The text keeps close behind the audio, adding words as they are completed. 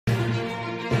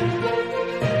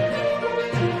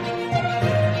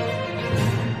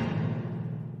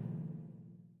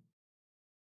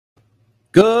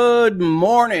Good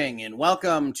morning and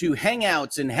welcome to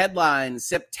Hangouts and Headlines,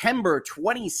 September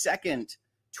 22nd,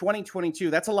 2022.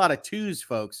 That's a lot of twos,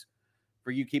 folks,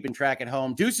 for you keeping track at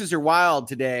home. Deuces are wild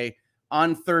today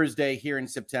on Thursday here in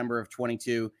September of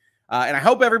 22. And I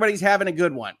hope everybody's having a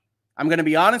good one. I'm going to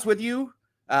be honest with you.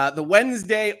 The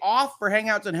Wednesday off for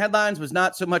Hangouts and Headlines was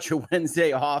not so much a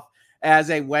Wednesday off as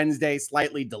a Wednesday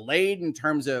slightly delayed in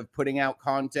terms of putting out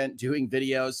content, doing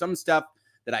videos, some stuff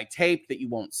that I taped that you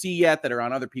won't see yet that are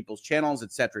on other people's channels,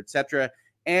 etc.,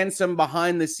 and some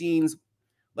behind the scenes,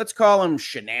 let's call them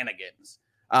shenanigans,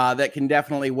 that can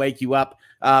definitely wake you up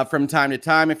from time to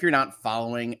time. If you're not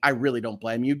following, I really don't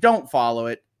blame you. Don't follow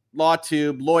it.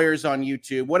 LawTube, lawyers on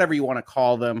YouTube, whatever you want to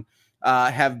call them,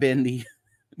 have been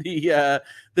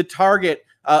the target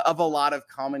of a lot of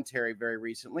commentary very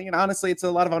recently. And honestly, it's a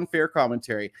lot of unfair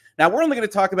commentary. Now, we're only going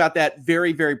to talk about that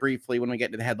very, very briefly when we get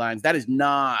into the headlines. That is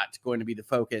not going to be the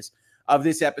focus of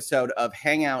this episode of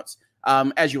Hangouts,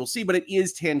 as you will see, but it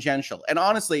is tangential. And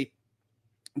honestly,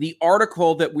 the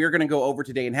article that we're going to go over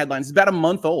today in headlines is about a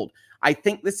month old. I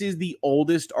think this is the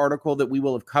oldest article that we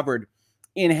will have covered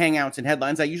in Hangouts and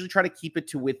Headlines. I usually try to keep it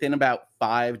to within about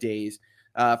 5 days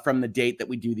from the date that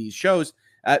we do these shows.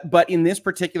 But in this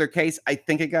particular case, I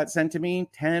think it got sent to me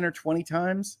 10 or 20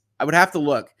 times. I would have to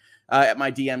look at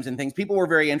my DMs and things. People were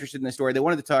very interested in the story. They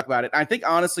wanted to talk about it. I think,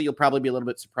 honestly, you'll probably be a little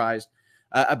bit surprised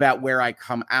about where I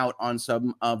come out on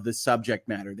some of the subject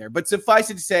matter there. But suffice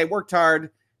it to say, I worked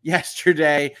hard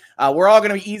yesterday. We're all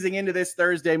going to be easing into this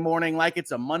Thursday morning like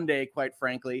it's a Monday, quite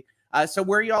frankly. So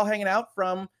where are you all hanging out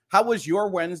from? How was your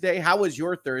Wednesday? How was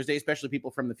your Thursday, especially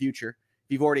people from the future?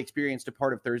 If you've already experienced a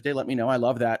part of Thursday, let me know. I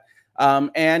love that.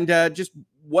 Just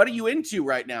what are you into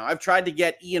right now? I've tried to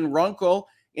get Ian Runkle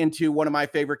into one of my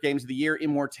favorite games of the year,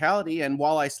 Immortality. And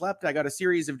while I slept, I got a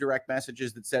series of direct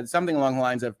messages that said something along the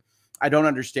lines of, I don't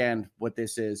understand what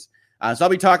this is. So I'll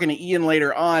be talking to Ian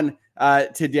later on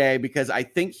today because I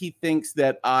think he thinks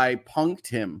that I punked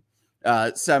him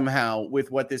somehow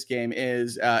with what this game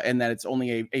is and that it's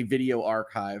only a video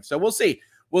archive. So we'll see.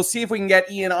 We'll see if we can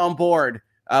get Ian on board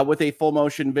with a full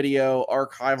motion video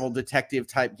archival detective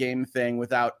type game thing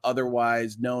without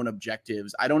otherwise known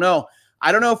objectives. I don't know.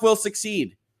 I don't know if we'll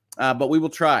succeed, but we will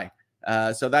try.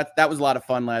 So that was a lot of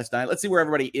fun last night. Let's see where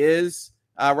everybody is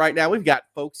right now. We've got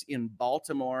folks in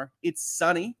Baltimore. It's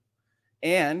sunny,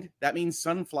 and that means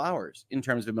sunflowers in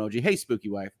terms of emoji. Hey, Spooky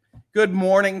Wife. Good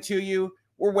morning to you.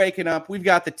 We're waking up. We've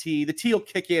got the tea. The tea will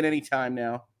kick in anytime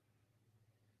now.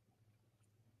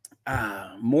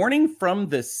 Morning from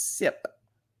the SIP.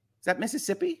 Is that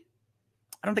Mississippi?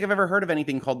 I don't think I've ever heard of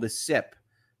anything called the SIP.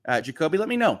 Jacoby, let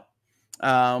me know.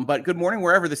 But good morning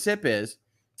wherever the SIP is.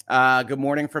 Good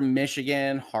morning from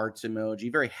Michigan. Hearts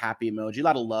emoji. Very happy emoji. A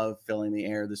lot of love filling the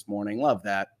air this morning. Love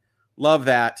that. Love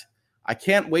that. I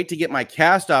can't wait to get my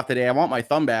cast off today. I want my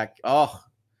thumb back. Oh,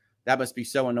 that must be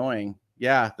so annoying.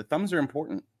 Yeah, the thumbs are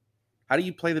important. How do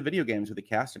you play the video games with a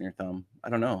cast on your thumb? I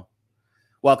don't know.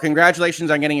 Well, congratulations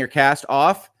on getting your cast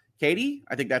off, Katie.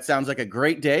 I think that sounds like a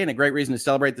great day and a great reason to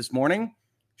celebrate this morning.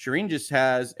 Shireen just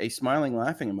has a smiling,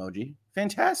 laughing emoji.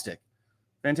 Fantastic.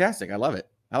 Fantastic. I love it.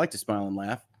 I like to smile and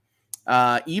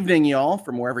laugh. Evening, y'all,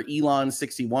 from wherever Elon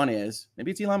 61 is.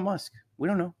 Maybe it's Elon Musk. We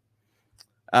don't know.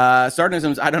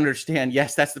 Sardonisms, I don't understand.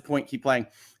 Yes, that's the point. Keep playing.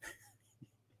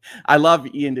 I love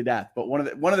Ian to death, but one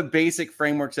of the basic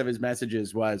frameworks of his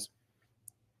messages was,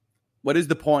 what is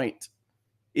the point?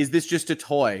 Is this just a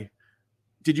toy?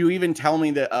 Did you even tell me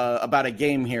that about a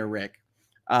game here, Rick?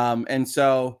 And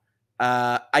so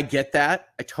I get that.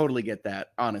 I totally get that,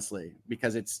 honestly,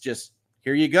 because it's just,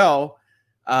 here you go.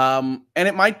 And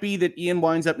it might be that Ian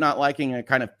winds up not liking a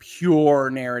kind of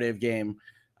pure narrative game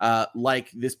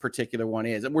like this particular one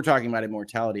is. We're talking about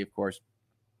Immortality, of course,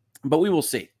 but we will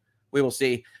see. We will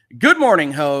see. Good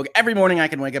morning, Hogue. Every morning I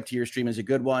can wake up to your stream is a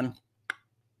good one.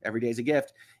 Every day is a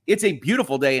gift. It's a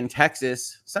beautiful day in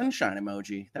Texas. Sunshine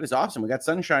emoji. That is awesome. We got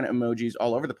sunshine emojis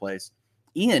all over the place.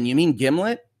 Ian, you mean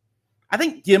Gimlet? I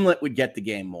think Gimlet would get the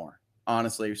game more,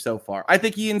 honestly, so far. I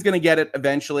think Ian's going to get it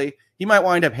eventually. He might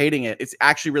wind up hating it. It's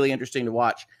actually really interesting to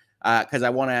watch because I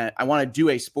want to do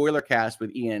a spoiler cast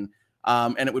with Ian,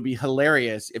 and it would be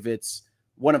hilarious if it's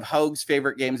one of Hogue's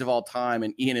favorite games of all time,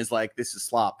 and Ian is like, this is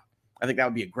slop. I think that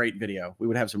would be a great video. We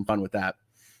would have some fun with that.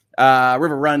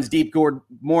 River runs deep. Good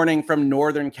morning from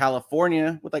Northern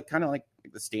California with kind of like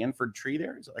the Stanford tree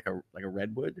there. Is it like a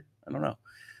redwood? I don't know.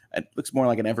 It looks more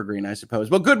like an evergreen, I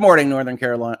suppose. Well, good morning,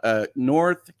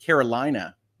 North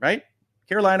Carolina, right?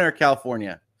 Carolina or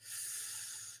California?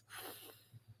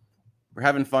 We're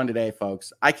having fun today,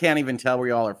 folks. I can't even tell where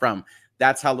y'all are from.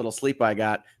 That's how little sleep I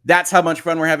got. That's how much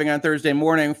fun we're having on Thursday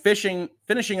morning. Finishing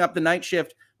up the night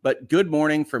shift But good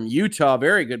morning from Utah.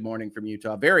 Very good morning from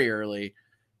Utah. Very early.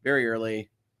 Very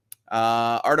early.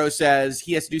 Ardo says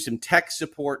he has to do some tech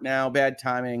support now. Bad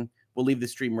timing. We'll leave the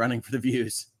stream running for the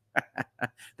views.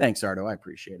 Thanks, Ardo. I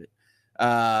appreciate it.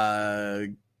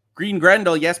 Green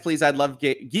Grendel, yes, please. I'd love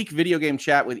geek video game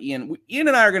chat with Ian. Ian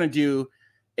and I are going to do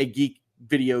a geek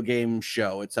video game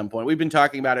show at some point. We've been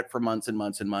talking about it for months and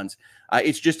months and months.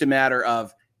 It's just a matter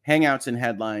of hangouts and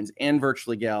headlines and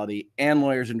virtual legality and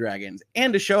lawyers and dragons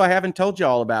and a show I haven't told you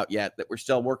all about yet that we're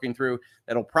still working through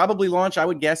that'll probably launch, I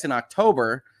would guess, in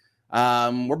October.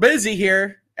 We're busy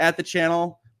here at the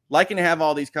channel, liking to have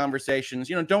all these conversations.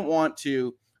 You know, don't want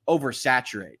to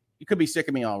oversaturate. You could be sick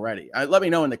of me already. Let me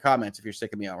know in the comments if you're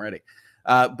sick of me already.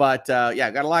 Yeah,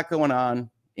 got a lot going on.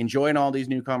 Enjoying all these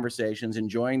new conversations,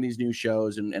 enjoying these new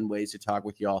shows and ways to talk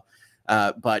with y'all.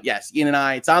 But yes, Ian and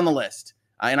I, it's on the list.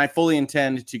 And I fully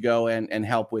intend to go and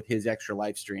help with his extra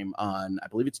live stream on, I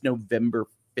believe it's November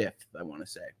 5th, I want to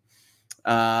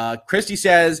say. Christy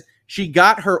says she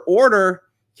got her order.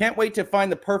 Can't wait to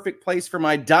find the perfect place for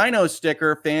my dino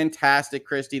sticker. Fantastic,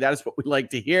 Christy. That is what we like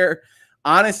to hear.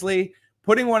 Honestly,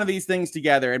 putting one of these things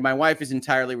together, and my wife is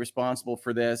entirely responsible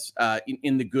for this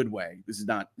in the good way. This is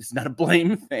not a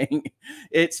blame thing.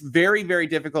 It's very, very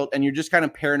difficult, and you're just kind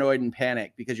of paranoid and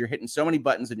panicked because you're hitting so many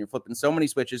buttons and you're flipping so many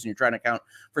switches and you're trying to account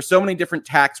for so many different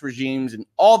tax regimes and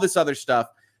all this other stuff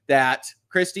that,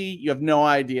 Christy, you have no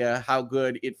idea how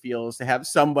good it feels to have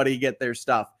somebody get their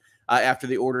stuff after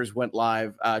the orders went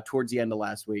live towards the end of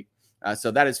last week.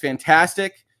 So that is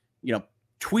fantastic. You know,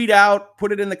 tweet out,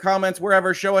 put it in the comments,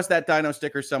 wherever. Show us that dino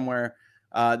sticker somewhere.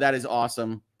 That is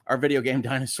awesome. Our video game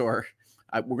dinosaur.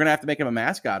 We're going to have to make him a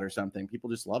mascot or something. People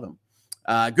just love him.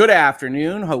 Good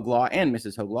afternoon, Hoglaw and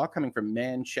Mrs. Hoglaw, coming from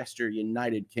Manchester,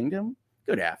 United Kingdom.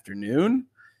 Good afternoon.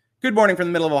 Good morning from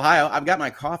the middle of Ohio. I've got my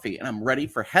coffee, and I'm ready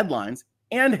for headlines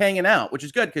and hanging out, which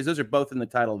is good because those are both in the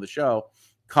title of the show.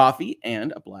 Coffee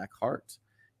and a black heart.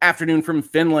 Afternoon from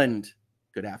Finland.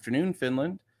 Good afternoon,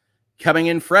 Finland. Coming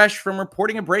in fresh from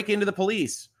reporting a break into the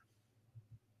police.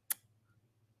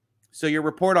 So your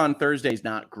report on Thursday is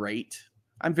not great.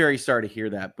 I'm very sorry to hear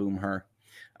that, Boom Her.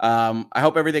 I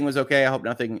hope everything was okay. I hope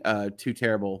nothing too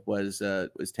terrible was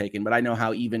taken. But I know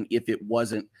how even if it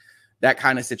wasn't, that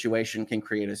kind of situation can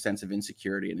create a sense of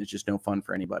insecurity, and it's just no fun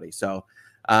for anybody. So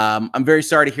I'm very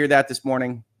sorry to hear that this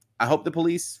morning. I hope the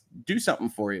police do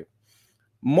something for you.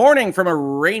 Morning from a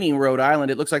rainy Rhode Island.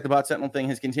 It looks like the bot Sentinel thing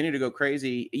has continued to go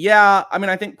crazy. Yeah, I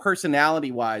mean, I think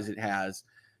personality-wise it has.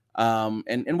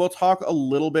 And we'll talk a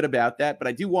little bit about that. But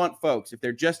I do want folks, if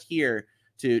they're just here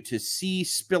to see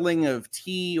spilling of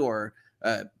tea or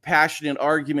passionate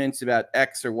arguments about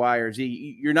X or Y or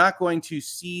Z, you're not going to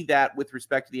see that with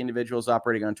respect to the individuals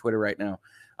operating on Twitter right now.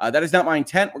 That is not my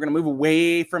intent. We're going to move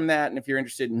away from that. And if you're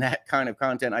interested in that kind of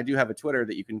content, I do have a Twitter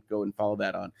that you can go and follow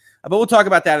that on. But we'll talk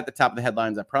about that at the top of the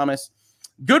headlines, I promise.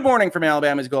 Good morning from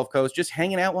Alabama's Gulf Coast. Just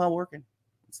hanging out while working.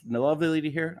 It's lovely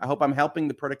to hear. I hope I'm helping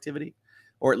the productivity,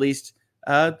 or at least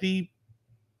the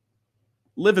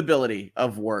livability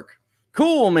of work.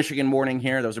 Cool Michigan morning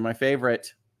here. Those are my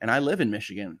favorite. And I live in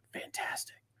Michigan.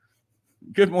 Fantastic.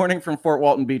 Good morning from Fort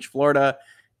Walton Beach, Florida.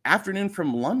 Afternoon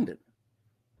from London.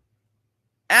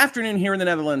 Afternoon here in the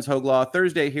Netherlands, Hoglaw.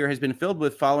 Thursday here has been filled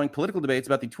with following political debates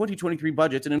about the 2023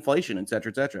 budgets and inflation, etc.,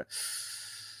 etc.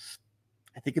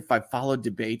 I think if I followed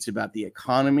debates about the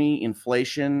economy,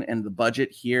 inflation, and the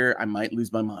budget here, I might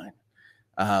lose my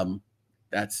mind.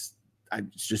 It's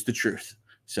just the truth.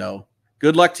 So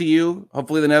good luck to you.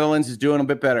 Hopefully the Netherlands is doing a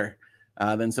bit better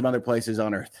than some other places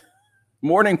on Earth.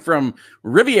 Morning from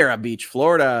Riviera Beach,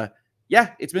 Florida.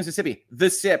 Yeah, it's Mississippi. The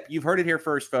SIP. You've heard it here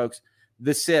first, folks.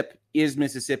 The SIP is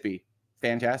Mississippi.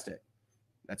 Fantastic.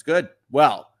 That's good.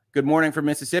 Well, good morning from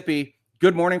Mississippi.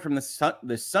 Good morning from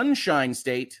the Sunshine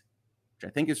State, which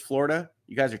I think is Florida.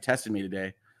 You guys are testing me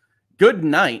today. Good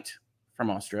night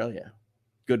from Australia.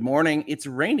 Good morning. It's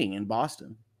raining in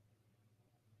Boston.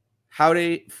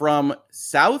 Howdy from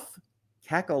South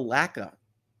Kakalaka.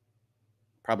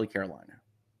 Probably Carolina.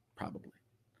 Probably.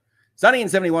 Sunny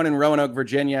and 71 in Roanoke,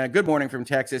 Virginia. Good morning from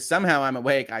Texas. Somehow I'm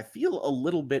awake. I feel a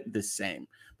little bit the same.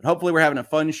 But hopefully we're having a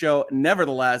fun show.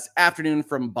 Nevertheless, afternoon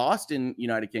from Boston,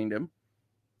 United Kingdom.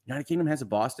 United Kingdom has a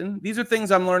Boston? These are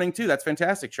things I'm learning too. That's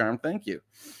fantastic, Charm. Thank you.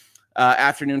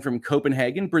 Afternoon from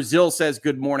Copenhagen. Brazil says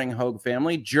good morning, Hogue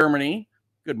family. Germany.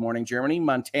 Good morning, Germany.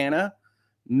 Montana.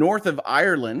 North of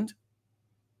Ireland.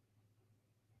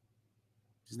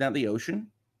 Isn't that the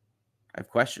ocean? I have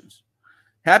questions.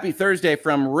 Happy Thursday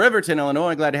from Riverton,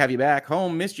 Illinois. Glad to have you back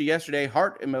home. Missed you yesterday.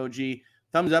 Heart emoji,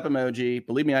 thumbs up emoji.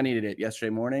 Believe me, I needed it yesterday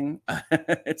morning.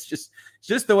 It's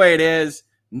just the way it is.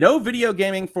 No video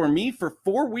gaming for me for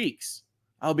 4 weeks.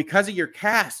 Oh, because of your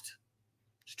cast.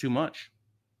 It's too much.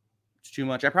 It's too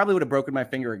much. I probably would have broken my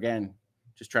finger again,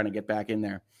 just trying to get back in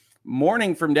there.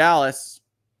 Morning from Dallas.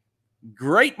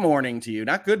 Great morning to you.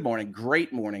 Not good morning.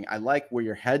 Great morning. I like where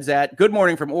your head's at. Good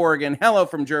morning from Oregon. Hello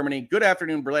from Germany. Good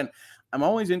afternoon, Berlin. I'm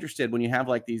always interested when you have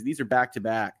like these. These are back to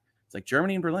back. It's like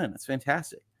Germany and Berlin. That's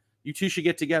fantastic. You two should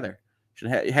get together. Should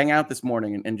hang out this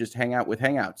morning and just hang out with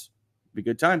Hangouts. Be a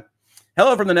good time.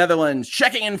 Hello from the Netherlands.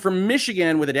 Checking in from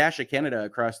Michigan with a dash of Canada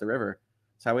across the river.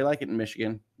 That's how we like it in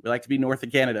Michigan. We like to be north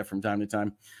of Canada from time to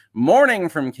time. Morning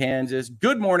from Kansas.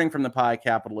 Good morning from the pie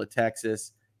capital of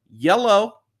Texas.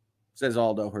 Yellow, says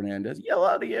Aldo Hernandez.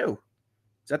 Yellow to you.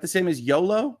 Is that the same as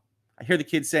YOLO? I hear the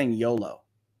kids saying YOLO.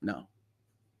 No.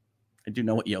 I do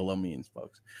know what YOLO means,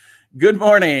 folks. Good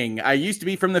morning. I used to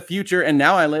be from the future, and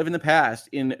now I live in the past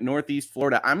in Northeast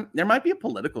Florida. There might be a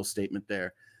political statement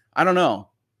there. I don't know.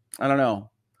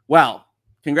 Well,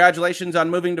 congratulations on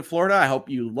moving to Florida. I hope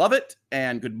you love it,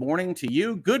 and good morning to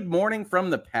you. Good morning from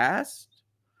the past.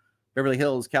 Beverly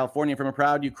Hills, California, from a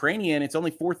proud Ukrainian. It's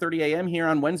only 4:30 a.m. here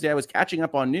on Wednesday. I was catching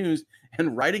up on news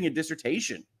and writing a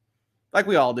dissertation, like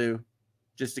we all do,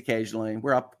 just occasionally.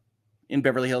 We're up in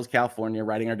Beverly Hills, California,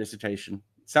 writing our dissertation.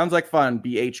 Sounds like fun.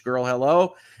 BH girl,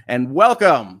 hello, and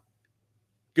welcome.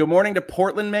 Good morning to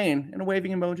Portland, Maine, and a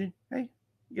waving emoji. Hey,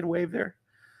 you get a wave there.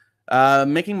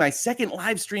 Making my second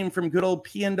live stream from good old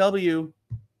PNW.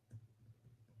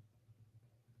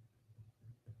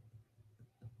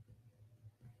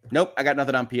 Nope, I got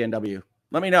nothing on PNW.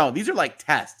 Let me know. These are like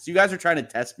tests. You guys are trying to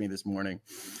test me this morning.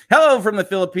 Hello from the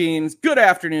Philippines. Good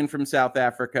afternoon from South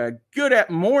Africa. Good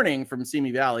morning from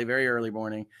Simi Valley. Very early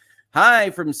morning. Hi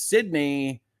from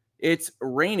Sydney. It's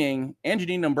raining and you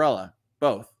need an umbrella.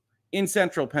 Both. In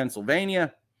central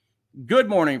Pennsylvania. Good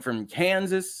morning from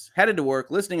Kansas. Headed to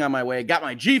work. Listening on my way. Got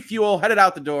my G Fuel. Headed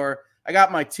out the door. I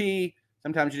got my tea.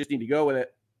 Sometimes you just need to go with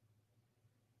it.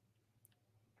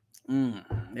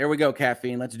 There we go,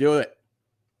 caffeine. Let's do it.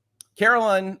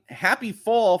 Carolyn, happy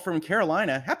fall from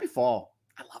Carolina. Happy fall.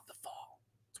 I love the fall.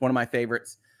 It's one of my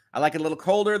favorites. I like it a little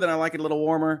colder, then I like it a little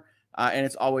warmer, and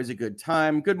it's always a good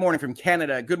time. Good morning from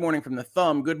Canada. Good morning from the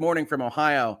Thumb. Good morning from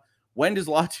Ohio. When does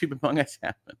LawTube Among Us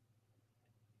happen?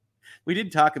 We did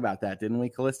talk about that, didn't we,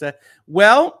 Callista?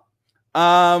 Well,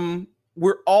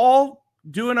 we're all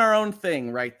doing our own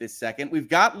thing right this second. We've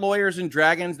got Lawyers and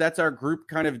Dragons. That's our group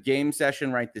kind of game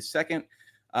session right this second.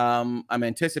 I'm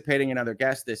anticipating another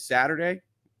guest this Saturday.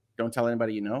 Don't tell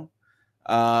anybody you know.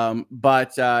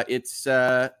 But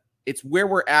it's where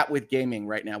we're at with gaming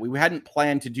right now. We hadn't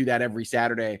planned to do that every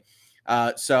Saturday.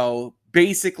 So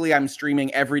basically I'm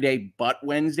streaming every day but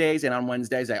Wednesdays. And on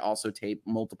Wednesdays, I also tape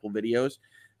multiple videos.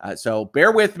 So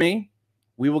bear with me.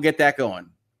 We will get that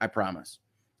going. I promise.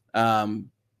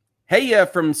 Hey,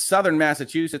 from Southern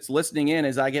Massachusetts, listening in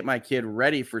as I get my kid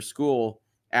ready for school.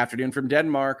 Afternoon from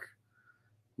Denmark.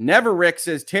 Never Rick,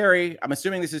 says Terry. I'm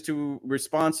assuming this is to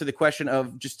response to the question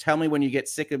of just tell me when you get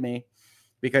sick of me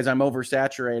because I'm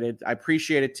oversaturated. I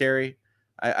appreciate it, Terry.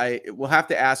 I will have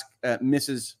to ask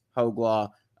Mrs. Hoglaw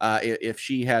if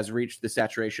she has reached the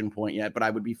saturation point yet, but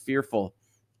I would be fearful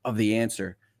of the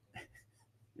answer.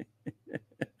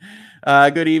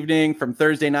 Good evening from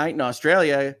Thursday night in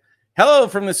Australia. Hello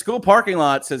from the school parking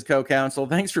lot, says co-counsel.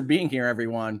 Thanks for being here,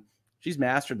 everyone. She's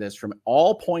mastered this from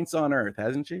all points on earth,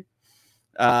 hasn't she?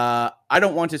 I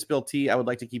don't want to spill tea. I would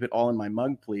like to keep it all in my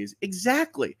mug, please.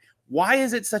 Exactly. Why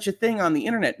is it such a thing on the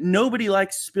internet? Nobody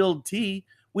likes spilled tea.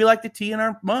 We like the tea in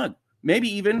our mug. Maybe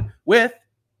even with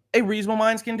a Reasonable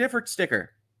Minds Can Differ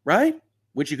sticker, right?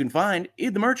 Which you can find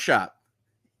in the merch shop.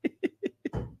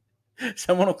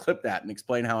 Someone will clip that and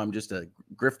explain how I'm just a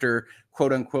grifter,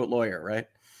 quote-unquote lawyer, right?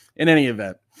 In any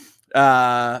event,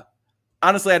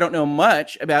 honestly, I don't know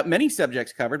much about many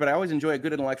subjects covered, but I always enjoy a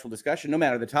good intellectual discussion, no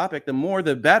matter the topic. The more,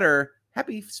 the better.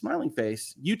 Happy smiling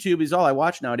face. YouTube is all I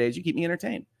watch nowadays. You keep me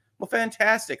entertained. Well,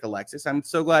 fantastic, Alexis. I'm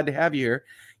so glad to have you here.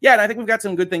 Yeah, and I think we've got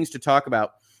some good things to talk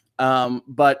about.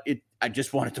 But I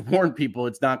just wanted to warn people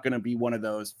it's not going to be one of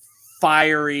those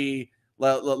fiery,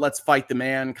 let's fight the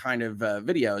man kind of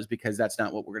videos, because that's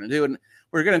not what we're going to do. And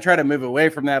we're going to try to move away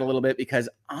from that a little bit because,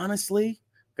 honestly,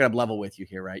 I'm going to level with you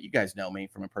here, right? You guys know me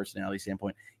from a personality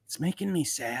standpoint. It's making me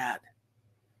sad.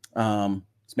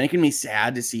 It's making me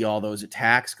sad to see all those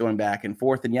attacks going back and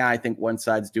forth. And yeah, I think one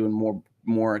side's doing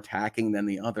more attacking than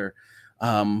the other.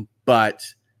 But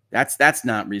that's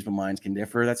not Reasonable Minds Can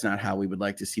Differ. That's not how we would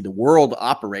like to see the world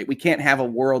operate. We can't have a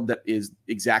world that is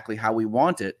exactly how we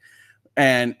want it.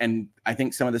 And I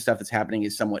think some of the stuff that's happening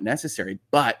is somewhat necessary,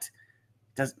 but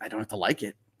I don't have to like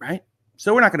it, right?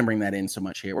 So we're not going to bring that in so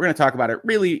much here. We're going to talk about it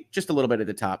really just a little bit at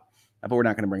the top, but we're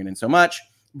not going to bring it in so much.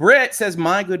 Britt says,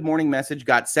 my good morning message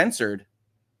got censored.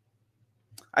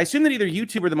 I assume that either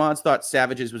YouTube or the mods thought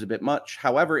savages was a bit much.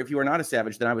 However, if you are not a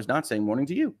savage, then I was not saying morning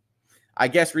to you. I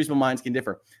guess reasonable minds can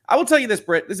differ. I will tell you this,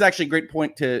 Britt. This is actually a great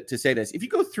point to say this. If you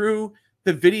go through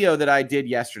the video that I did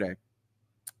yesterday,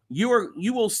 you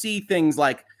will see things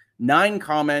like 9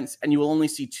 comments and you will only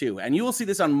see 2. And you will see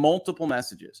this on multiple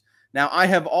messages. Now, I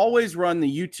have always run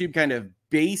the YouTube kind of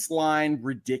baseline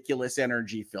ridiculous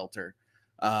energy filter,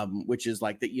 which is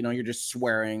like that, you're just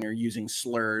swearing or using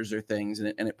slurs or things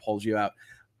and it pulls you out.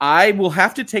 I will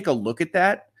have to take a look at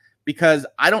that because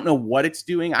I don't know what it's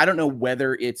doing. I don't know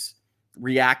whether it's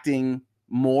reacting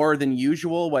more than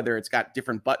usual, whether it's got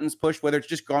different buttons pushed, whether it's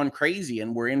just gone crazy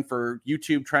and we're in for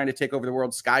YouTube trying to take over the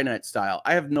world Skynet style.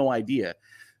 I have no idea.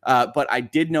 But I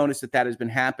did notice that has been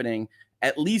happening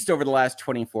at least over the last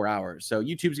 24 hours. So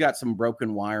YouTube's got some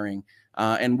broken wiring,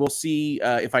 and we'll see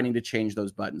if I need to change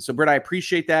those buttons. So, Britt, I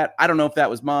appreciate that. I don't know if that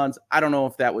was mods. I don't know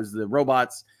if that was the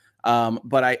robots.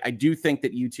 But I do think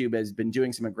that YouTube has been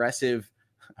doing some aggressive,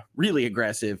 really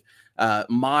aggressive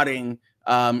modding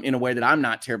in a way that I'm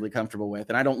not terribly comfortable with.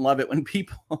 And I don't love it when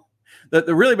people,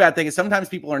 the really bad thing is sometimes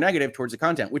people are negative towards the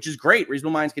content, which is great.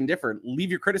 Reasonable minds can differ.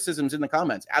 Leave your criticisms in the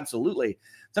comments. Absolutely.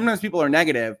 Sometimes people are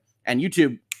negative and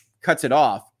YouTube cuts it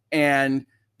off. And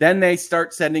then they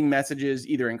start sending messages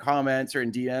either in comments or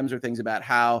in DMs or things about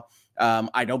how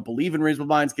I don't believe in reasonable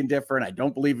minds can differ and I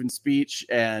don't believe in speech.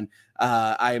 And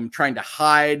I am trying to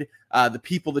hide the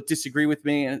people that disagree with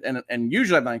me. And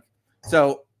usually I'm like,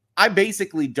 so I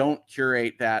basically don't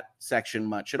curate that section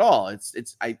much at all.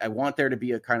 I want there to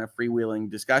be a kind of freewheeling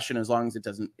discussion as long as it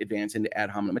doesn't advance into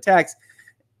ad hominem attacks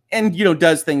and,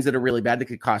 does things that are really bad that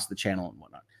could cost the channel and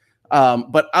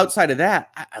whatnot. But outside of that,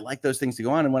 I like those things to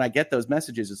go on. And when I get those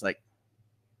messages, it's like,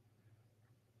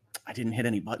 I didn't hit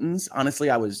any buttons. Honestly,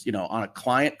 I was, on a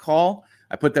client call.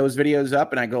 I put those videos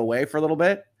up and I go away for a little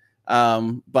bit.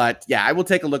 But yeah, I will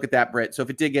take a look at that, Britt. So if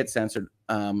it did get censored,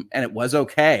 and it was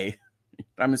okay,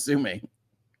 I'm assuming,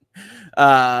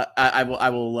 I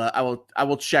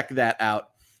will check that out.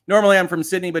 Normally I'm from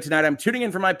Sydney, but tonight I'm tuning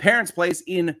in from my parents' place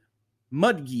in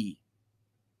Mudgee.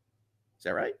 Is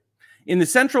that right? In the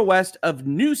central west of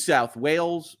New South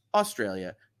Wales,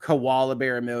 Australia. Koala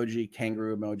bear emoji,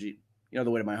 kangaroo emoji. The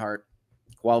way to my heart.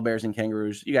 Koala bears and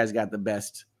kangaroos. You guys got the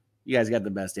best. You guys got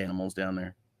the best animals down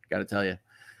there. Got to tell you.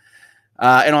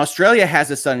 And Australia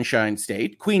has a sunshine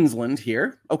state. Queensland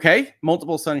here. Okay.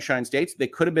 Multiple sunshine states. They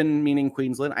could have been meaning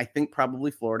Queensland. I think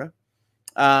probably Florida.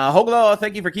 Hoglo,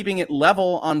 thank you for keeping it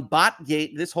level on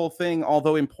Botgate. This whole thing,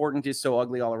 although important, is so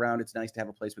ugly all around. It's nice to have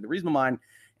a place with a reasonable mind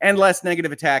and less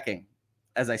negative attacking.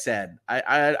 As I said,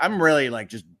 I'm really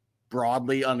just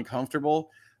broadly uncomfortable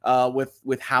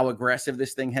with how aggressive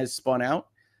this thing has spun out.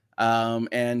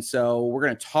 And so we're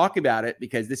going to talk about it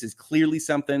because this is clearly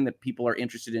something that people are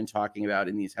interested in talking about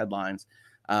in these headlines.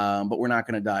 But we're not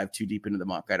going to dive too deep into the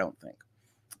muck, I don't think.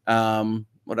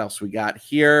 What else we got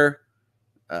here?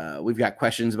 We've got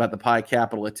questions about the pie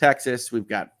capital of Texas. We've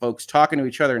got folks talking to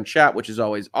each other in chat, which is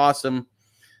always awesome.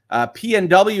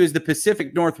 PNW is the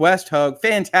Pacific Northwest, Hug.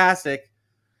 Fantastic.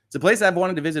 It's a place I've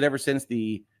wanted to visit ever since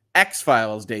the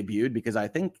X-Files debuted because I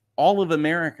think all of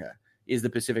America is the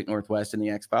Pacific Northwest in the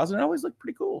X-Files, and it always looked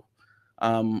pretty cool.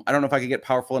 I don't know if I could get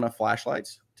powerful enough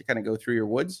flashlights to kind of go through your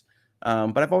woods,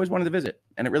 but I've always wanted to visit,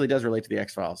 and it really does relate to the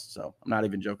X-Files, so I'm not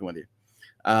even joking with you.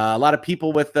 A lot of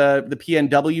people with the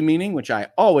PNW meaning, which I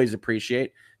always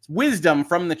appreciate. It's wisdom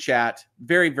from the chat.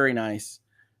 Very, very nice.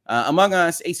 Among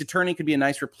Us, Ace Attorney could be a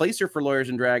nice replacer for Lawyers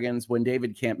and Dragons when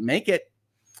David can't make it.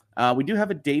 We do have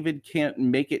a David Can't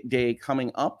Make It day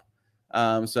coming up.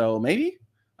 So maybe.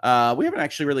 We haven't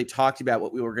actually really talked about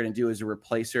what we were going to do as a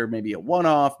replacer, maybe a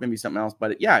one-off, maybe something else.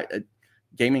 But yeah,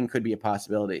 gaming could be a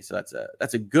possibility. So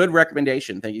that's a good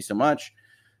recommendation. Thank you so much.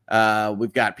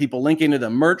 We've got people linking to the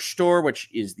merch store, which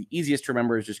is the easiest to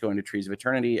remember is just going to Trees of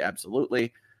Eternity.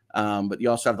 Absolutely. But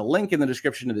you also have the link in the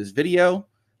description of this video.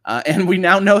 And we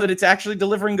now know that it's actually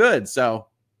delivering goods. So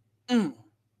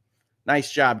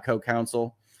nice job,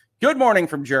 co-counsel. Good morning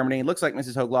from Germany. Looks like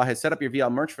Mrs. Hoglaw has set up your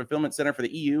VL merch fulfillment center for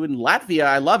the EU and Latvia.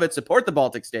 I love it. Support the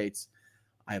Baltic states.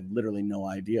 I have literally no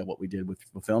idea what we did with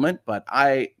fulfillment, but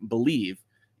I believe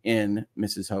in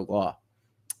Mrs. Hoglaw.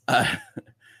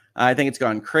 I think it's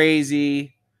gone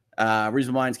crazy.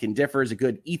 Reasonable minds can differ is a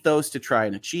good ethos to try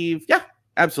and achieve. Yeah,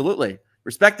 absolutely.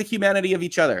 Respect the humanity of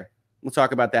each other. We'll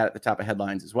talk about that at the top of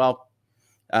headlines as well.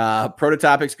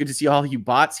 Prototopics, good to see all you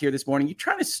bots here this morning. You're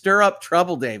trying to stir up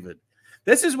trouble, David.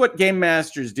 This is what game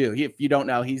masters do. If you don't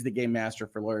know, he's the game master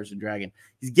for Lawyers and Dragon.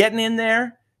 He's getting in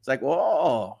there. It's like,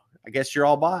 whoa, I guess you're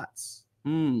all bots.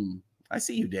 I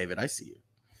see you, David. I see you.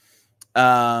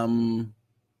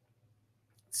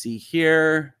 see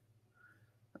here.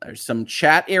 There's some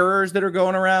chat errors that are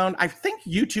going around. I think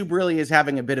YouTube really is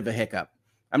having a bit of a hiccup.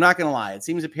 I'm not going to lie. It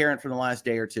seems apparent from the last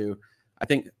day or two. I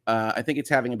think it's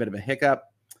having a bit of a hiccup.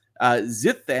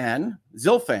 Zilfan,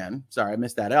 sorry, I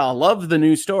missed that. I love the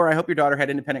new store. I hope your daughter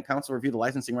had independent counsel review the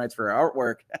licensing rights for her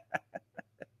artwork.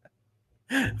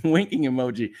 Winking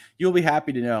emoji. You'll be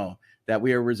happy to know that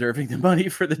we are reserving the money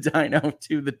for the dyno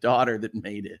to the daughter that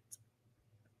made it.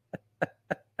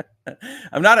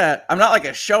 I'm not like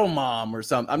a show mom or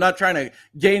something. I'm not trying to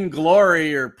gain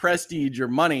glory or prestige or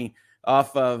money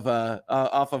off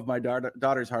of my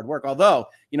daughter's hard work. Although,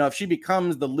 you know, if she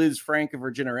becomes the Liz Frank of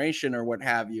her generation or what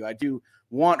have you, I do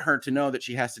want her to know that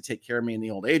she has to take care of me in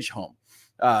the old age home.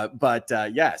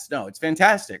 Yes, no, it's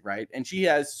fantastic, right? And she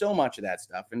has so much of that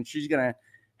stuff, and she's gonna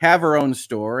have her own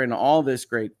store and all this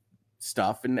great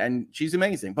stuff, and she's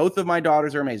amazing. Both of my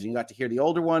daughters are amazing. You got to hear the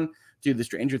older one do the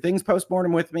Stranger Things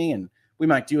postmortem with me, and we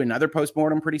might do another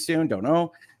postmortem pretty soon. Don't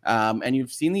know. And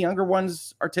you've seen the younger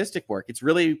one's artistic work. It's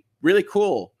really, really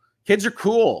cool. Kids are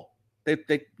cool. They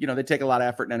take a lot of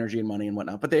effort and energy and money and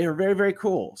whatnot, but they are very, very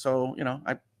cool. So, you know,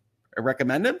 I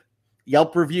recommend them.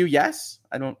 Yelp review, yes.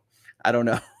 I don't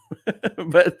know.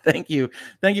 But thank you.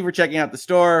 Thank you for checking out the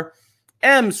store.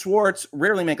 M. Swartz,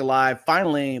 rarely make a live.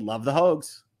 Finally, love the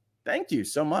hoax. Thank you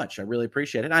so much. I really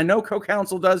appreciate it. I know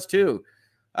co-counsel does too.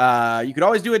 You could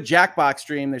always do a Jackbox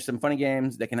stream. There's some funny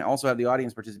games that can also have the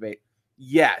audience participate.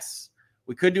 Yes,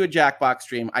 we could do a Jackbox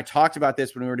stream. I talked about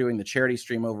this when we were doing the charity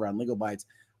stream over on Legal Bites.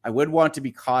 I would want to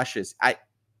be cautious. I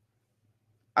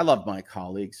love my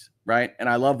colleagues, right? And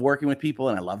I love working with people,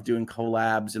 and I love doing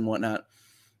collabs and whatnot.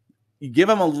 You give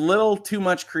them a little too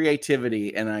much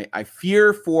creativity, and I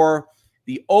fear for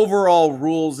the overall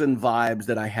rules and vibes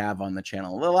that I have on the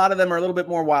channel. A lot of them are a little bit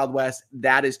more Wild West.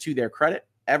 That is to their credit.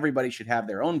 Everybody should have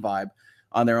their own vibe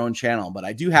on their own channel, but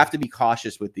I do have to be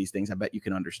cautious with these things. I bet you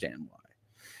can understand why.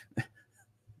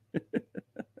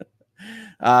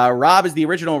 Rob is the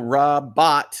original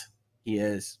Rob-bot. He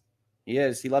is.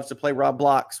 He loves to play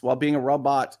Roblox while being a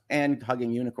robot and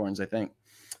hugging unicorns, I think.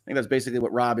 That's basically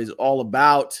what Rob is all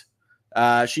about.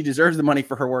 She deserves the money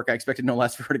for her work. I expected no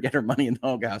less for her to get her money in the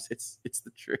Hogue House. It's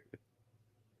the truth.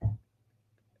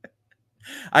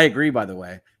 I agree, by the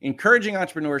way. Encouraging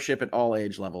entrepreneurship at all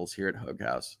age levels here at Hogue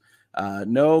House.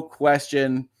 No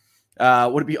question.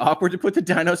 Would it be awkward to put the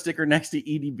dino sticker next to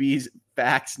EDB's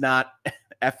facts, not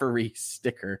effery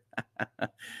sticker?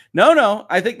 No.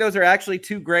 I think those are actually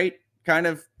two great kind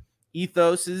of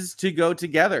ethoses to go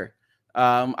together.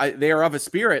 They are of a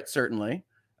spirit, certainly.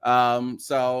 I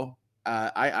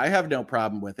have no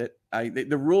problem with it.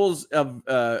 The rules of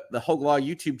the Hogue Law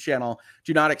YouTube channel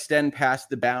do not extend past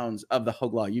the bounds of the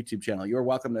Hogue Law YouTube channel. You're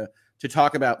welcome to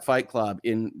talk about Fight Club,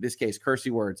 in this case,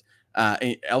 cursey words,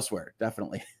 elsewhere,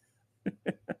 definitely.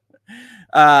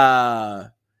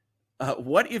 What,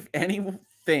 if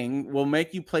anything, will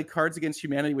make you play Cards Against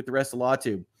Humanity with the rest of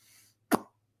LawTube?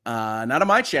 Not on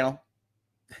my channel.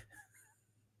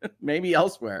 Maybe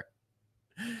elsewhere.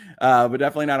 But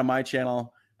definitely not on my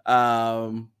channel.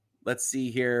 Let's see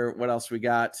here. What else we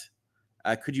got?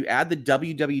 Could you add the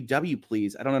www,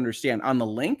 please? I don't understand. On the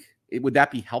link, would that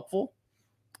be helpful?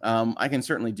 I can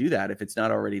certainly do that if it's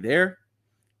not already there.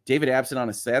 David absent on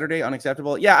a Saturday,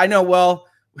 unacceptable. Yeah, I know. Well,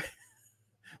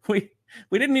 we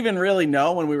didn't even really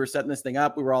know when we were setting this thing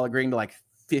up. We were all agreeing to like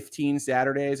 15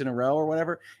 Saturdays in a row or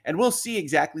whatever. And we'll see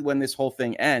exactly when this whole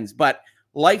thing ends. But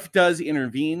life does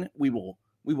intervene. We will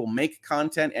make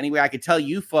content anyway. I could tell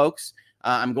you folks,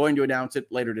 I'm going to announce it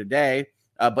later today,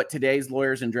 but today's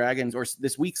Lawyers and Dragons, or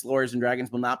this week's Lawyers and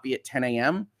Dragons, will not be at 10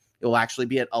 a.m. It will actually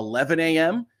be at 11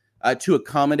 a.m. To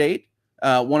accommodate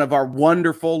one of our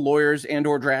wonderful lawyers and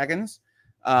or dragons.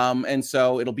 And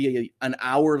so it'll be an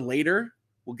hour later.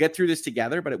 We'll get through this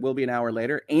together, but it will be an hour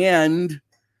later. And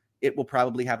it will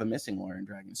probably have a missing lawyer and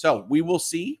dragon. So we will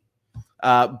see.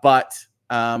 But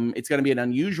it's going to be an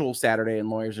unusual Saturday in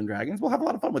Lawyers and Dragons. We'll have a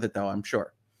lot of fun with it, though, I'm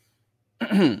sure.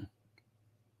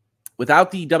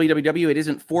 Without the www, it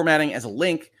isn't formatting as a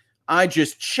link. I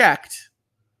just checked.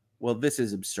 Well, this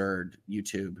is absurd,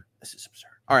 YouTube. This is absurd.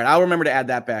 All right, I'll remember to add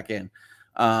that back in,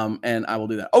 and I will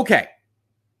do that. Okay.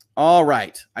 All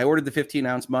right. I ordered the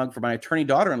 15-ounce mug for my attorney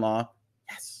daughter-in-law.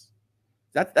 Yes.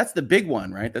 That's the big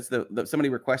one, right? That's the somebody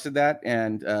requested that,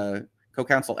 and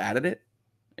co-counsel added it.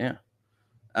 Yeah.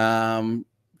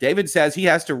 David says he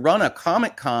has to run a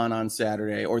Comic-Con on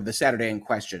Saturday, or the Saturday in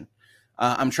question.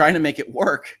 I'm trying to make it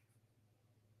work.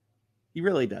 He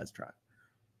really does try.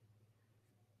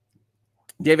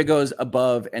 David goes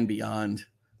above and beyond.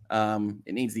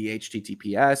 It needs the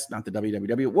HTTPS, not the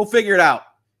www. We'll figure it out.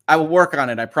 I will work on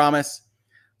it, I promise.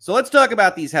 So let's talk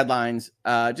about these headlines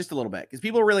just a little bit, because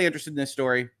people are really interested in this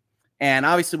story. And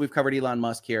obviously, we've covered Elon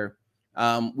Musk here.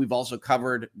 We've also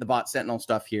covered the Bot Sentinel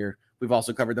stuff here. We've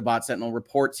also covered the Bot Sentinel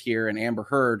reports here, and Amber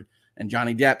Heard and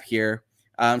Johnny Depp here.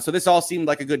 So this all seemed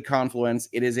like a good confluence.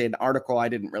 It is an article I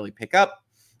didn't really pick up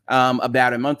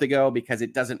about a month ago, because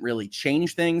it doesn't really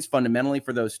change things fundamentally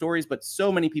for those stories. But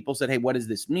so many people said, hey, what does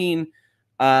this mean?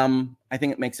 I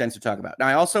think it makes sense to talk about. Now,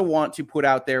 I also want to put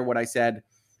out there what I said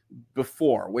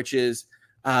before, which is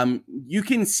you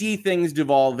can see things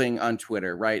devolving on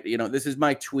Twitter, right? You know, this is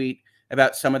my tweet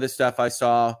about some of the stuff I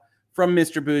saw from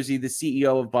Mr. Boozy, the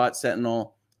CEO of Bot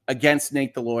Sentinel, against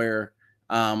Nate the lawyer.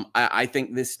 I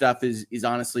think this stuff is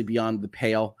honestly beyond the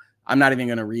pale. I'm not even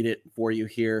going to read it for you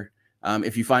here.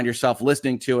 If you find yourself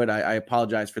listening to it, I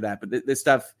apologize for that. But this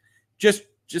stuff, just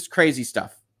crazy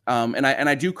stuff. And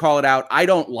I do call it out. I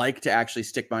don't like to actually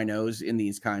stick my nose in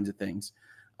these kinds of things.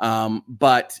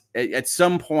 But at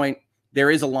some point,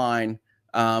 there is a line,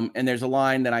 and there's a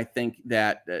line that I think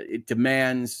that it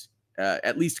demands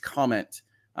at least comment.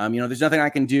 You know, there's nothing I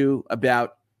can do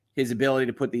about his ability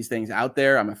to put these things out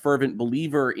there. I'm a fervent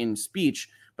believer in speech,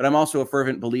 but I'm also a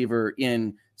fervent believer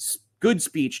in good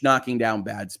speech knocking down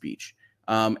bad speech.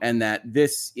 And that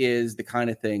this is the kind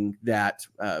of thing that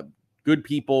good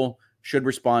people should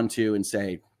respond to and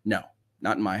say, no,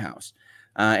 not in my house.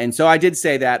 And so I did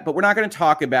say that, but we're not going to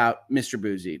talk about Mr.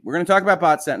 Boozy. We're going to talk about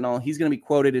Bot Sentinel. He's going to be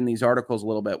quoted in these articles a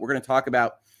little bit. We're going to talk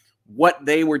about what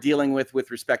they were dealing with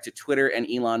respect to Twitter and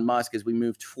Elon Musk as we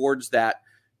move towards that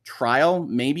trial.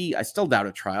 Maybe, I still doubt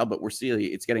a trial, but we're seeing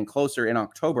it's getting closer in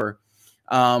October.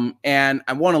 And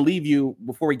I want to leave you,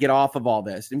 before we get off of all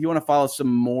this, if you want to follow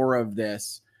some more of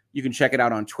this, you can check it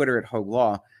out on Twitter at Hogue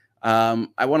Law.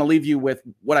 I want to leave you with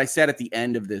what I said at the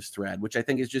end of this thread, which I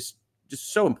think is just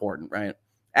so important, right?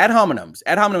 Ad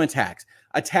hominem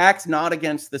attacks not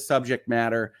against the subject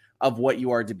matter of what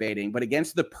you are debating, but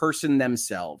against the person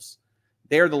themselves.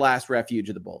 They're the last refuge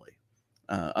of the bully,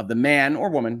 of the man or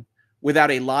woman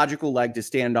without a logical leg to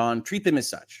stand on. Treat them as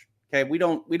such. Okay, we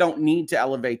don't need to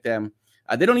elevate them.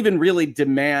 They don't even really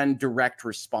demand direct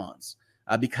response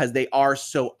because they are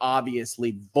so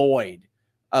obviously void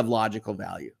of logical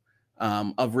value,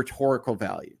 of rhetorical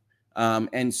value,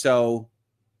 and so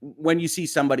when you see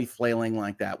somebody flailing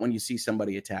like that, when you see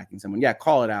somebody attacking someone, yeah,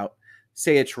 call it out.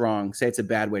 Say it's wrong. Say it's a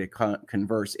bad way to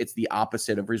converse. It's the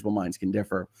opposite of reasonable minds can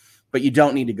differ. But you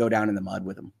don't need to go down in the mud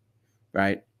with him,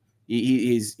 right?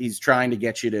 He's trying to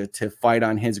get you to fight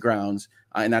on his grounds,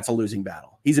 and that's a losing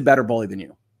battle. He's a better bully than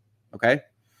you, okay?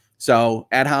 So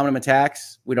ad hominem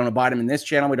attacks, we don't abide them in this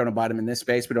channel. We don't abide them in this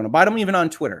space. We don't abide them even on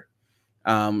Twitter.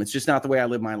 It's just not the way I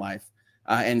live my life.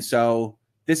 And so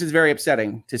this is very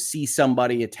upsetting to see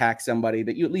somebody attack somebody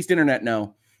that you at least internet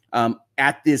know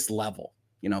at this level,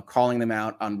 you know, calling them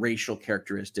out on racial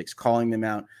characteristics, calling them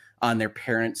out on their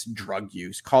parents' drug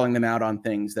use, calling them out on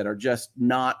things that are just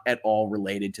not at all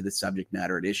related to the subject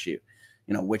matter at issue,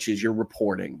 you know, which is your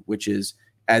reporting, which is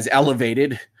as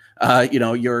elevated, you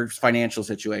know, your financial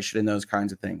situation and those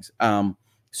kinds of things.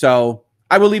 So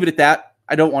I will leave it at that.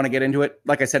 I don't want to get into it.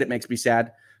 Like I said, it makes me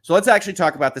sad. So let's actually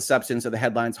talk about the substance of the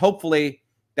headlines. Hopefully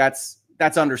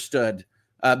that's understood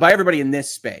by everybody in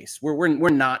this space. We're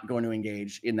not going to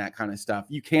engage in that kind of stuff.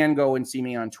 You can go and see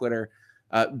me on Twitter,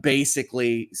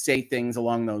 basically say things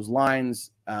along those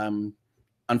lines.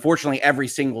 Unfortunately, every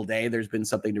single day there's been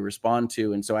something to respond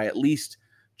to, and so I at least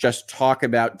just talk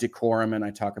about decorum and I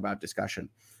talk about discussion.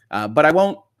 But I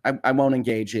won't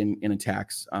engage in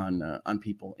attacks on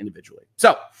people individually.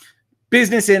 So,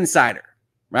 Business Insider.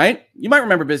 Right? You might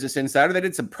remember Business Insider. They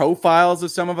did some profiles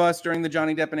of some of us during the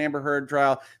Johnny Depp and Amber Heard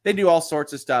trial. They do all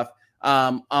sorts of stuff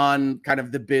on kind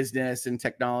of the business and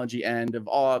technology end of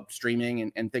all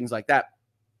streaming and things like that.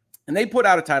 And they put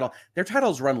out a title. Their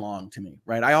titles run long to me,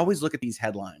 right? I always look at these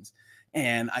headlines,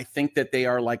 and I think that they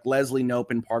are like Leslie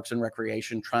Knope in Parks and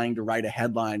Recreation trying to write a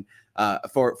headline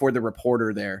for the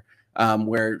reporter there,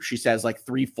 where she says like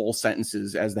 3 full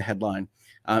sentences as the headline.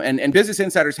 And Business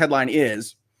Insider's headline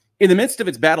is, in the midst of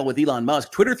its battle with Elon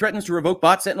Musk, Twitter threatens to revoke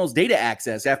Bot Sentinel's data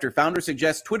access after founder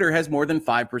suggests Twitter has more than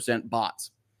 5% bots.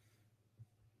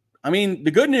 I mean, the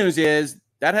good news is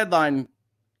that headline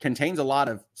contains a lot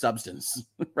of substance,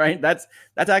 right? That's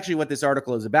actually what this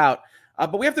article is about.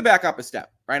 But we have to back up a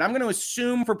step, right? I'm going to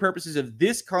assume for purposes of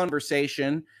this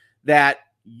conversation that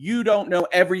you don't know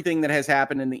everything that has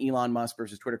happened in the Elon Musk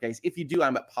versus Twitter case. If you do, I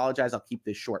apologize. I'll keep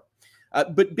this short.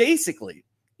 But basically,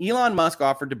 Elon Musk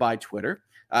offered to buy Twitter.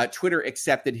 Twitter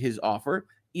accepted his offer.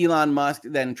 Elon Musk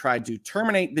then tried to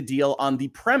terminate the deal on the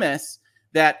premise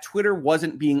that Twitter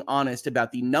wasn't being honest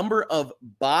about the number of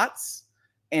bots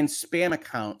and spam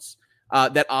accounts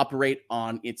that operate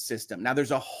on its system. Now,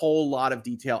 there's a whole lot of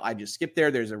detail. I just skipped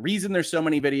there. There's a reason there's so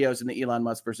many videos in the Elon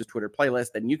Musk versus Twitter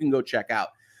playlist that you can go check out.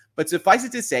 But suffice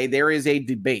it to say, there is a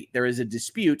debate. There is a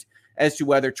dispute as to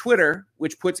whether Twitter,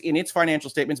 which puts in its financial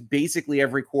statements basically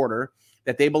every quarter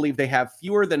that they believe they have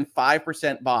fewer than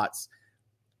 5% bots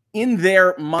in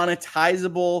their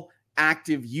monetizable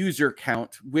active user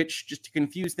count, which, just to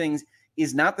confuse things,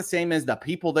 is not the same as the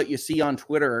people that you see on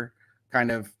Twitter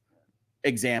kind of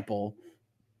example.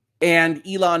 And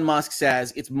Elon Musk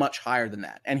says it's much higher than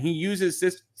that. And he uses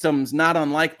systems not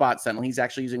unlike Bot Sentinel. He's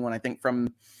actually using one, I think,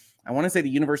 from, I want to say, the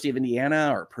University of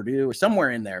Indiana or Purdue or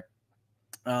somewhere in there.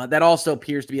 That also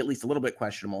appears to be at least a little bit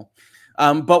questionable.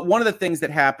 But one of the things that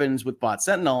happens with Bot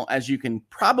Sentinel, as you can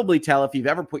probably tell if you've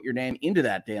ever put your name into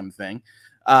that damn thing,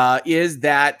 is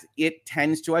that it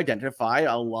tends to identify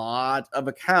a lot of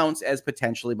accounts as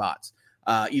potentially bots,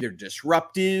 either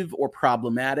disruptive or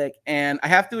problematic. And I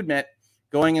have to admit,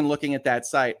 going and looking at that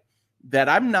site, that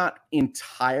I'm not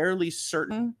entirely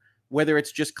certain whether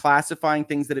it's just classifying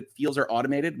things that it feels are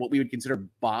automated, what we would consider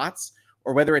bots,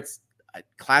 or whether it's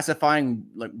classifying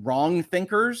like wrong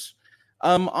thinkers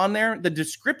on there. The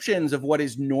descriptions of what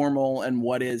is normal and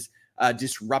what is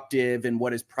disruptive and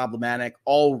what is problematic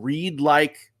all read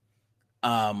like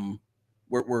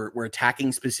we're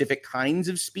attacking specific kinds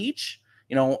of speech.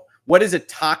 You know, what is a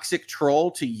toxic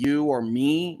troll to you or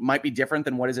me might be different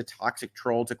than what is a toxic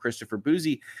troll to Christopher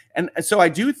Boozy. And so I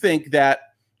do think that,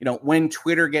 you know, when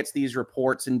Twitter gets these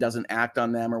reports and doesn't act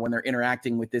on them, or when they're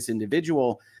interacting with this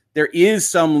individual, there is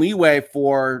some leeway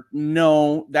for,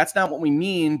 no, that's not what we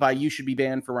mean by you should be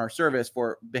banned from our service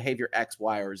for behavior X,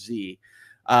 Y, or Z.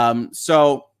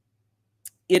 So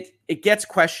it gets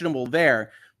questionable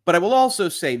there. But I will also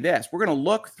say this. We're going to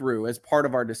look through, as part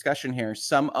of our discussion here,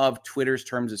 some of Twitter's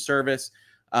terms of service,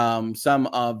 some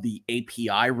of the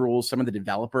API rules, some of the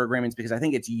developer agreements, because I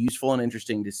think it's useful and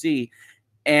interesting to see.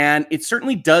 And it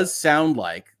certainly does sound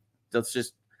like, let's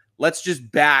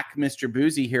just back Mr.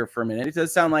 Boozy here for a minute. It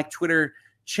does sound like Twitter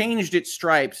changed its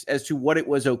stripes as to what it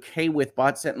was okay with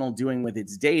Bot Sentinel doing with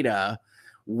its data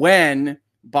when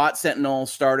Bot Sentinel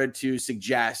started to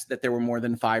suggest that there were more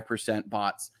than 5%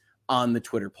 bots on the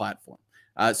Twitter platform.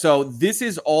 So this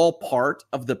is all part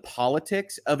of the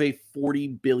politics of a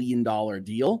 $40 billion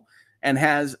deal, and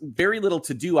has very little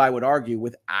to do, I would argue,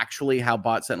 with actually how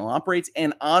Bot Sentinel operates.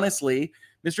 And honestly,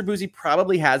 Mr. Boozy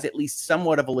probably has at least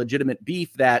somewhat of a legitimate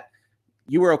beef that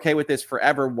you were okay with this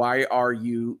forever. Why are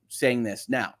you saying this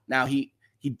now? Now, he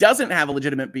doesn't have a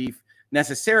legitimate beef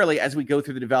necessarily as we go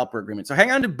through the developer agreement. So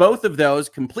hang on to both of those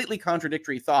completely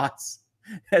contradictory thoughts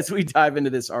as we dive into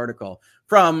this article.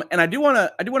 And I do want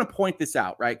to point this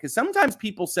out, right? Because sometimes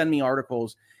people send me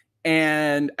articles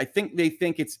and I think they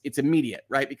think it's immediate,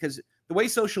 right? Because the way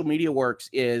social media works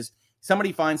is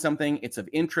somebody finds something, it's of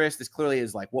interest. This clearly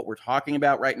is like what we're talking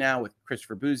about right now with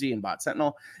Christopher Boozy and Bot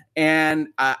Sentinel. And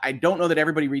I don't know that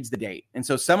everybody reads the date. And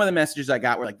so some of the messages I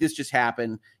got were like, this just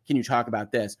happened. Can you talk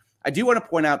about this? I do want to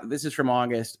point out that this is from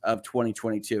August of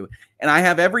 2022. And I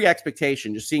have every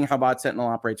expectation, just seeing how Bot Sentinel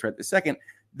operates right this second,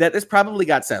 that this probably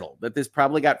got settled, that this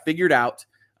probably got figured out.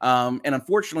 And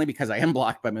unfortunately, because I am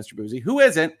blocked by Mr. Boozy, who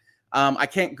isn't, I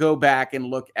can't go back and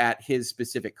look at his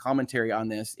specific commentary on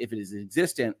this if it is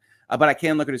existent, but I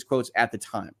can look at his quotes at the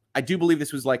time. I do believe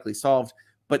this was likely solved,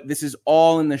 but this is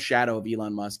all in the shadow of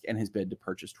Elon Musk and his bid to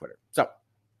purchase Twitter. So,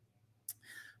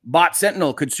 Bot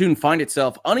Sentinel could soon find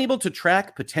itself unable to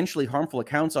track potentially harmful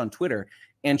accounts on Twitter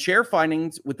and share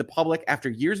findings with the public after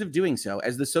years of doing so,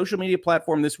 as the social media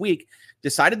platform this week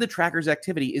decided the tracker's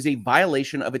activity is a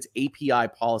violation of its API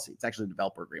policy. It's actually a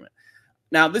developer agreement.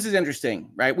 Now, this is interesting,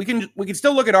 right? We can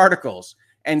still look at articles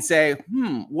and say,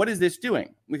 what is this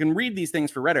doing? We can read these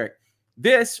things for rhetoric.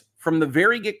 This, from the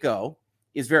very get-go,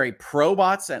 is very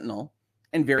pro-Bot Sentinel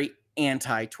and very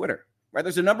anti-Twitter. Right?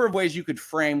 There's a number of ways you could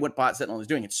frame what Bot Sentinel is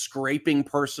doing. It's scraping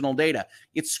personal data.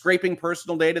 It's scraping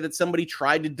personal data that somebody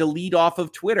tried to delete off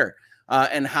of Twitter.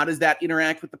 And how does that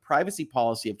interact with the privacy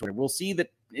policy of Twitter? We'll see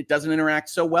that it doesn't interact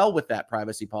so well with that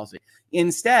privacy policy.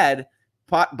 Instead,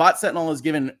 Bot Sentinel is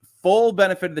given full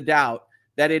benefit of the doubt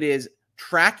that it is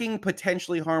tracking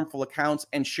potentially harmful accounts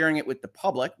and sharing it with the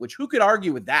public, which who could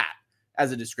argue with that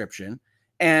as a description?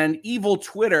 And evil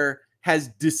Twitter has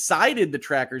decided the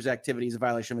tracker's activity is a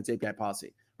violation of its API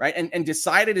policy, right? And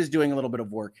decided is doing a little bit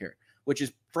of work here, which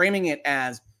is framing it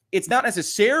as it's not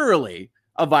necessarily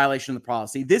a violation of the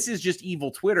policy. This is just evil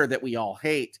Twitter that we all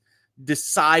hate,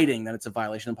 deciding that it's a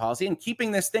violation of policy and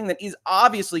keeping this thing that is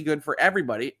obviously good for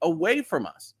everybody away from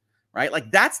us. right?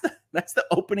 Like that's the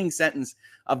opening sentence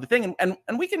of the thing. And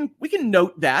we can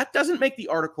note that. Doesn't make the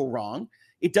article wrong.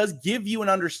 It does give you an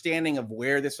understanding of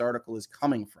where this article is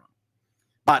coming from.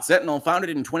 Sentinel, founded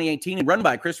in 2018 and run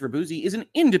by Christopher Bouzy, is an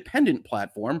independent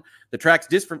platform that tracks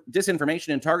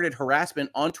disinformation and targeted harassment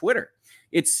on Twitter.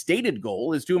 Its stated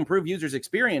goal is to improve users'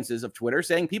 experiences of Twitter,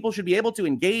 saying people should be able to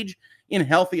engage in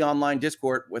healthy online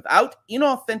discourse without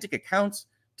inauthentic accounts,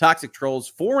 toxic trolls,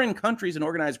 foreign countries, and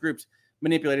organized groups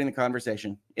manipulating the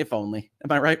conversation. If only.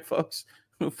 Am I right, folks,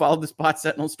 who followed this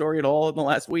Sentinel story at all in the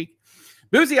last week?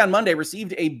 Bouzy on Monday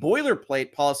received a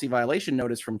boilerplate policy violation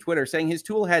notice from Twitter saying his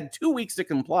tool had 2 weeks to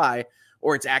comply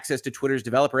or its access to Twitter's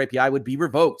developer API would be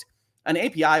revoked. An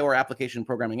API or application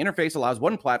programming interface allows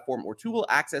one platform or tool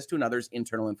access to another's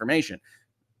internal information.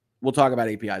 We'll talk about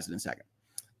APIs in a second.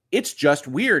 It's just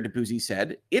weird, Bouzy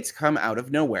said. It's come out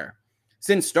of nowhere.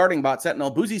 Since starting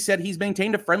Sentinel, Bouzy said he's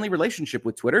maintained a friendly relationship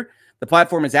with Twitter. The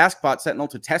platform has asked Sentinel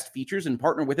to test features and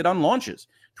partner with it on launches.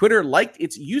 Twitter liked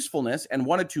its usefulness and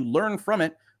wanted to learn from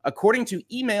it, according to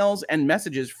emails and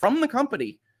messages from the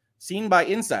company seen by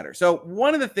Insider. So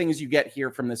one of the things you get here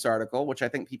from this article, which I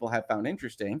think people have found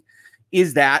interesting,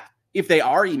 is that if they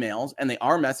are emails and they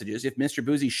are messages, if Mr.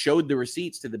 Bouzy showed the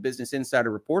receipts to the Business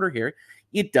Insider reporter here,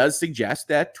 it does suggest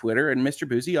that Twitter and Mr.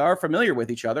 Bouzy are familiar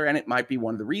with each other, and it might be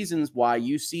one of the reasons why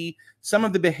you see some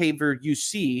of the behavior you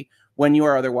see when you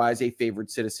are otherwise a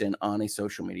favored citizen on a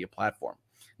social media platform.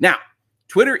 Now,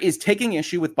 Twitter is taking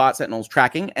issue with Sentinel's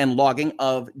tracking and logging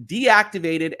of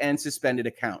deactivated and suspended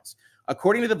accounts,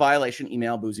 according to the violation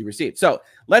email Bouzy received. So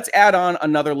let's add on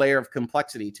another layer of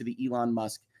complexity to the Elon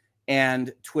Musk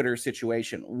and Twitter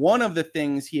situation. One of the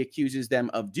things he accuses them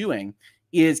of doing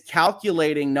is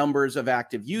calculating numbers of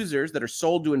active users that are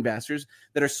sold to investors,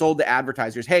 that are sold to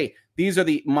advertisers. Hey, these are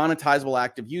the monetizable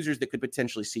active users that could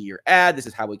potentially see your ad. This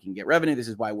is how we can get revenue. This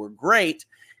is why we're great.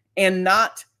 And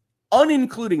not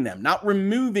unincluding them, not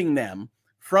removing them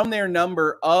from their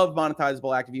number of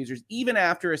monetizable active users, even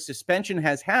after a suspension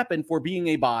has happened for being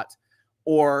a bot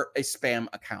or a spam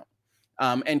account.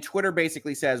 And Twitter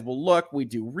basically says, well, look, we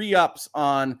do re-ups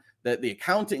on the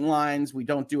accounting lines. We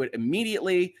don't do it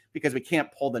immediately because we can't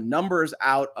pull the numbers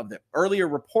out of the earlier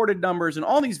reported numbers and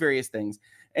all these various things.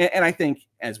 And I think,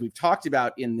 as we've talked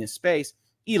about in this space,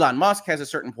 Elon Musk has a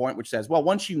certain point which says, well,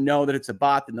 once you know that it's a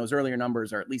bot, then those earlier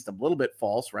numbers are at least a little bit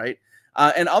false, right?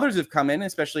 And others have come in,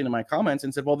 especially into my comments,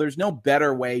 and said, well, there's no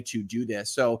better way to do this.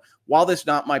 So while this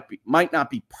might not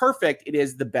be perfect, it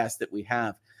is the best that we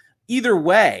have. Either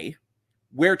way,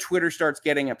 where Twitter starts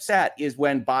getting upset is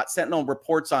when Sentinel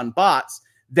reports on bots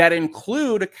that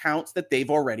include accounts that they've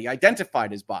already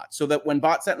identified as bots. So that when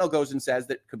Sentinel goes and says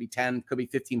that could be 10, could be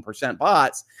 15%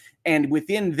 bots, and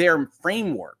within their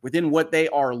framework, within what they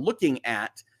are looking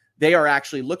at, they are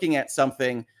actually looking at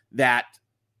something that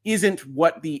isn't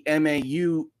what the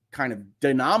MAU kind of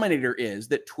denominator is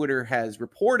that Twitter has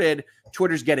reported.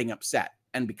 Twitter's getting upset.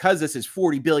 And because this is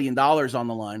 $40 billion on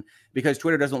the line, because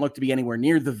Twitter doesn't look to be anywhere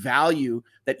near the value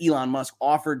that Elon Musk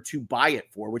offered to buy it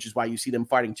for, which is why you see them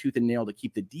fighting tooth and nail to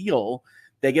keep the deal,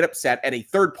 they get upset at a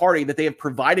third party that they have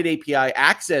provided API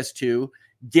access to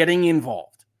getting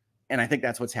involved. And I think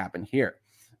that's what's happened here.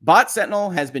 Sentinel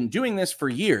has been doing this for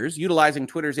years, utilizing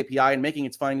Twitter's API and making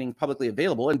its findings publicly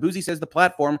available. And Bouzy says the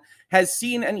platform has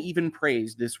seen and even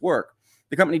praised this work.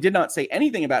 The company did not say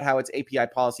anything about how its API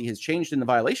policy has changed in the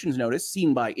violations notice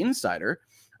seen by Insider.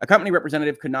 A company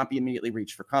representative could not be immediately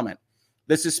reached for comment.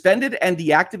 The suspended and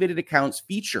deactivated accounts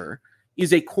feature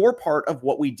is a core part of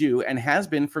what we do and has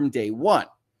been from day one.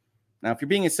 Now, if you're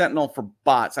being a sentinel for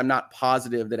bots, I'm not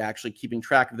positive that actually keeping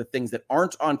track of the things that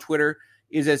aren't on Twitter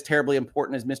is as terribly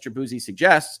important as Mr. Bouzy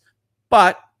suggests,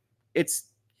 but it's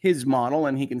his model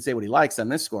and he can say what he likes on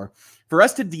this score. For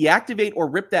us to deactivate or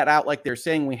rip that out like they're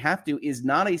saying we have to is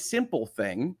not a simple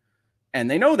thing, and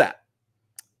they know that.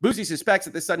 Bouzy suspects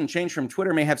that this sudden change from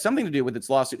Twitter may have something to do with its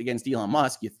lawsuit against Elon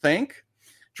Musk, you think?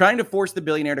 Trying to force the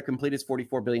billionaire to complete his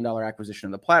 $44 billion acquisition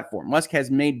of the platform. Musk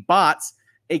has made bots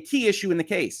a key issue in the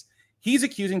case. He's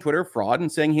accusing Twitter of fraud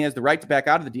and saying he has the right to back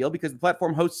out of the deal because the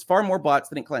platform hosts far more bots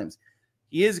than it claims.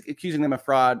 He is accusing them of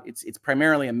fraud. It's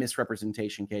primarily a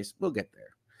misrepresentation case. We'll get there.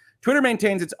 Twitter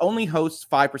maintains it only hosts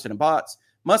 5% of bots.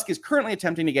 Musk is currently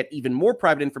attempting to get even more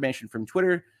private information from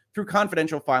Twitter through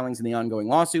confidential filings in the ongoing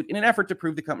lawsuit in an effort to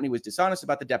prove the company was dishonest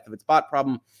about the depth of its bot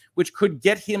problem, which could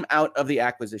get him out of the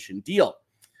acquisition deal.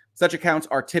 Such accounts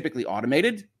are typically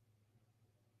automated.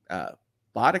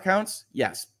 Bot accounts?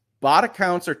 Yes. Bot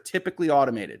accounts are typically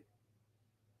automated.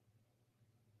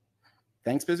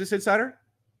 Thanks, Business Insider.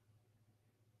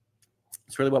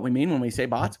 It's really what we mean when we say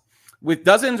bots. with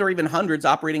dozens or even hundreds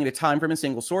operating at a time from a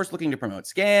single source looking to promote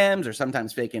scams or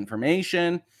sometimes fake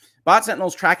information. Bot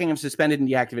Sentinel's tracking of suspended and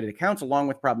deactivated accounts, along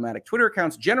with problematic Twitter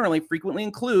accounts, generally frequently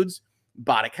includes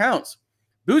bot accounts.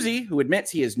 Boozy, who admits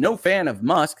he is no fan of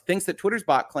Musk, thinks that Twitter's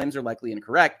bot claims are likely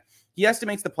incorrect. He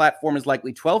estimates the platform is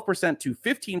likely 12% to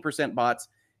 15% bots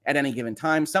at any given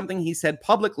time, something he said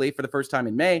publicly for the first time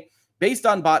in May, based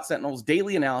on Bot Sentinel's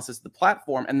daily analysis of the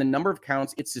platform and the number of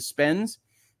accounts it suspends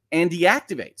and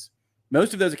deactivates.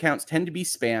 Most of those accounts tend to be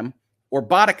spam or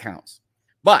bot accounts.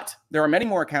 But there are many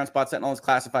more accounts Bot Sentinel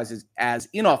classifies as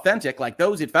inauthentic, like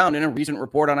those it found in a recent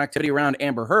report on activity around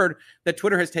Amber Heard that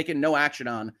Twitter has taken no action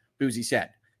on, Boozy said.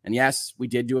 And yes, we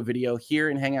did do a video here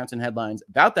in Hangouts and Headlines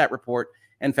about that report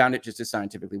and found it just as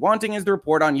scientifically wanting as the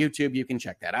report on YouTube. You can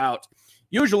check that out.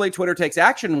 Usually Twitter takes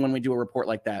action when we do a report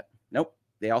like that. Nope.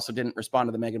 They also didn't respond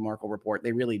to the Meghan Markle report.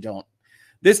 They really don't.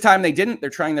 This time they didn't. They're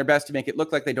trying their best to make it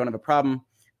look like they don't have a problem.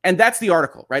 And that's the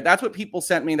article, right? That's what people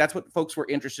sent me. That's what folks were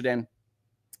interested in.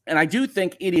 And I do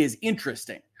think it is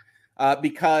interesting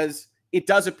because it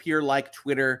does appear like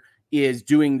Twitter is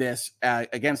doing this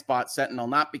against Bot Sentinel,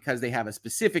 not because they have a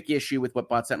specific issue with what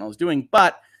Bot Sentinel is doing,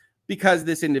 but because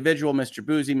this individual, Mr.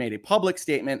 Boozy, made a public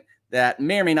statement that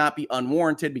may or may not be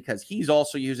unwarranted because he's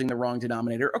also using the wrong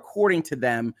denominator, according to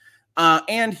them.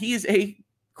 And he's a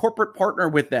corporate partner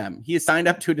with them. He has signed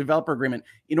up to a developer agreement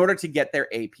in order to get their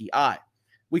API.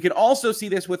 We can also see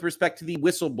this with respect to the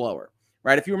whistleblower,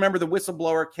 right? If you remember, the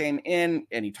whistleblower came in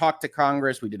and he talked to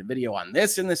Congress. We did a video on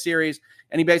this in the series,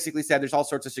 and he basically said there's all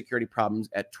sorts of security problems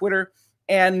at Twitter.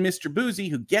 And Mr. Boozy,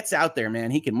 who gets out there,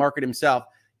 man, he can market himself,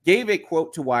 gave a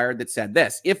quote to Wired that said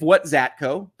this: if what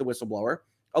Zatko, the whistleblower,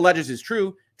 alleges is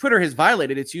true, Twitter has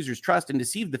violated its users' trust and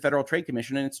deceived the Federal Trade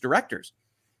Commission and its directors,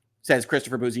 says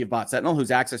Christopher Boozy of Bot Sentinel,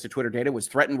 whose access to Twitter data was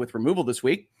threatened with removal this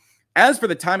week. As for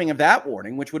the timing of that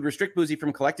warning, which would restrict Boozy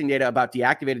from collecting data about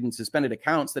deactivated and suspended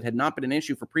accounts that had not been an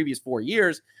issue for previous 4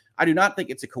 years, I do not think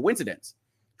it's a coincidence.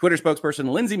 Twitter spokesperson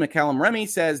Lindsay McCallum-Remy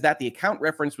says that the account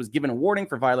reference was given a warning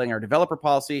for violating our developer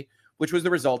policy, which was the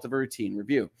result of a routine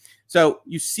review. So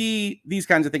you see these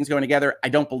kinds of things going together. I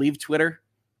don't believe Twitter.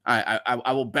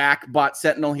 I will back Bot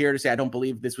Sentinel here to say I don't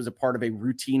believe this was a part of a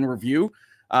routine review.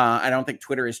 I don't think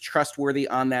Twitter is trustworthy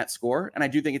on that score. And I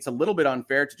do think it's a little bit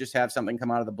unfair to just have something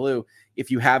come out of the blue if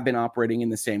you have been operating in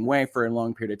the same way for a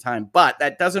long period of time. But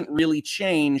that doesn't really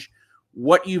change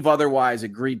what you've otherwise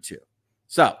agreed to.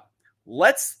 So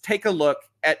let's take a look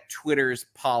at Twitter's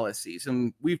policies.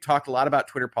 And we've talked a lot about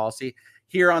Twitter policy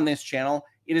here on this channel.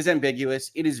 It is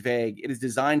ambiguous. It is vague. It is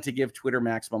designed to give Twitter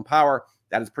maximum power.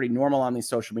 That is pretty normal on these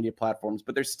social media platforms.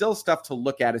 But there's still stuff to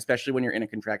look at, especially when you're in a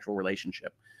contractual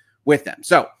relationship with them.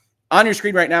 So on your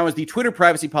screen right now is the Twitter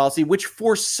privacy policy, which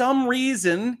for some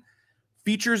reason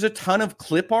features a ton of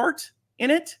clip art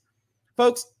in it.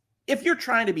 Folks, if you're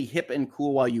trying to be hip and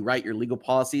cool while you write your legal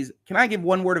policies, can I give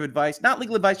one word of advice? Not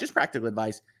legal advice, just practical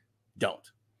advice.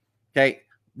 Don't. Okay.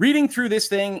 Reading through this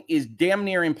thing is damn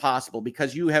near impossible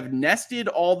because you have nested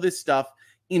all this stuff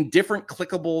in different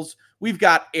clickables. We've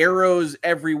got arrows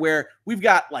everywhere. We've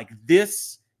got like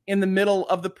this in the middle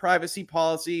of the privacy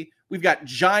policy. We've got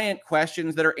giant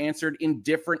questions that are answered in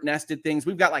different nested things.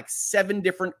 We've got like 7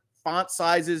 different font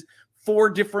sizes, 4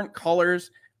 different colors,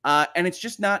 and it's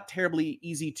just not terribly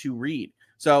easy to read.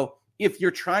 So if you're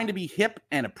trying to be hip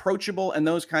and approachable and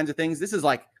those kinds of things, this is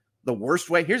like the worst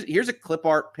way. Here's a clip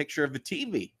art picture of the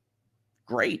TV.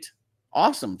 Great.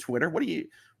 Awesome, Twitter. What are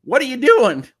you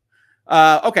doing?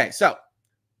 Okay, so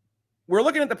we're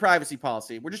looking at the privacy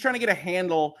policy. We're just trying to get a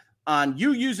handle on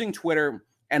you using Twitter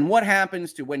and what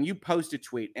happens to when you post a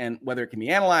tweet and whether it can be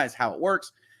analyzed, how it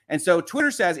works. And so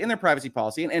Twitter says in their privacy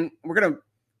policy, and we're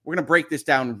gonna break this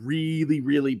down really,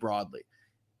 really broadly.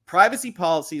 Privacy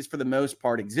policies, for the most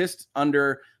part, exist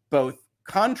under both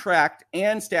contract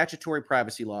and statutory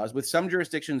privacy laws, with some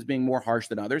jurisdictions being more harsh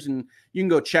than others. And you can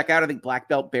go check out, I think Black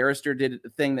Belt Barrister did a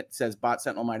thing that says Bot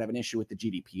Sentinel might have an issue with the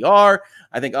GDPR.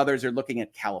 I think others are looking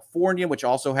at California, which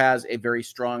also has a very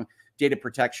strong data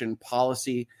protection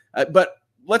policy. But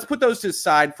let's put those to the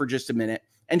side for just a minute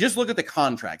and just look at the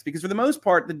contracts, because for the most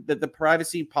part, the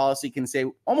privacy policy can say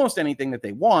almost anything that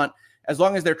they want as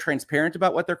long as they're transparent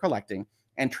about what they're collecting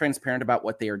and transparent about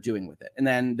what they are doing with it. And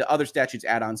then the other statutes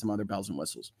add on some other bells and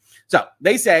whistles. So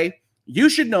they say you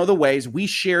should know the ways we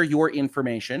share your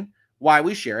information, why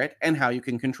we share it, and how you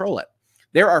can control it.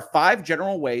 There are 5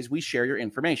 general ways we share your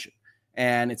information.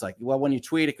 And it's like, well, when you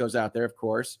tweet, it goes out there, of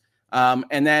course.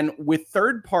 And then with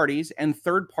third parties and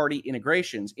third-party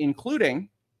integrations, including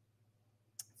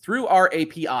through our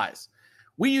APIs.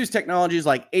 We use technologies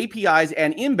like APIs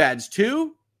and embeds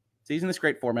too. See, isn't this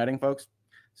great formatting, folks?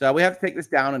 So we have to take this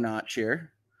down a notch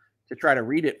here to try to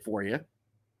read it for you.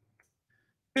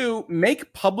 2,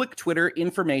 make public Twitter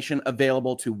information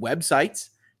available to websites,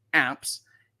 apps,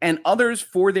 and others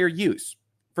for their use.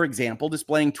 For example,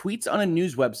 displaying tweets on a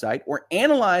news website or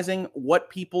analyzing what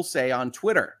people say on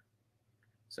Twitter.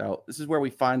 So this is where we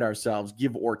find ourselves,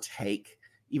 give or take,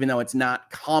 even though it's not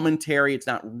commentary. It's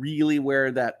not really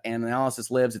where that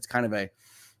analysis lives. It's kind of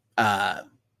a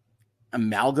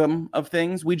amalgam of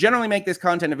things. We generally make this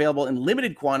content available in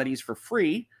limited quantities for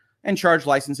free and charge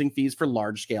licensing fees for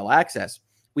large-scale access.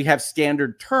 We have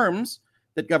standard terms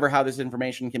that govern how this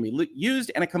information can be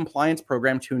used and a compliance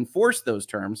program to enforce those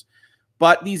terms.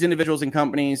 But these individuals and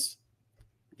companies,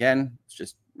 again, let's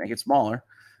just make it smaller,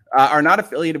 are not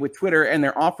affiliated with Twitter, and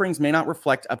their offerings may not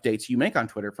reflect updates you make on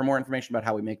Twitter. For more information about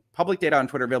how we make public data on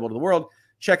Twitter available to the world,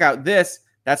 check out this.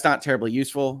 That's not terribly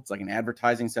useful. It's like an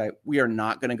advertising site. We are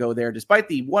not going to go there, despite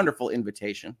the wonderful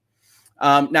invitation.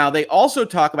 Now, they also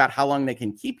talk about how long they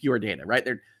can keep your data, right?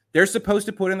 They're supposed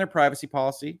to put in their privacy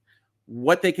policy,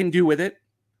 what they can do with it,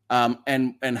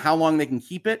 and how long they can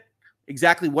keep it,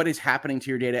 exactly what is happening to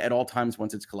your data at all times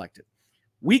once it's collected.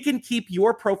 We can keep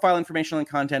your profile information and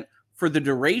content for the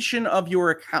duration of your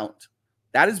account.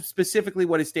 That is specifically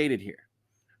what is stated here.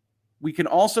 We can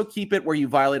also keep it where you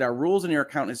violate our rules and your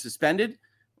account is suspended.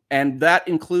 And that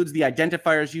includes the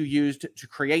identifiers you used to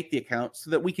create the account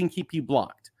so that we can keep you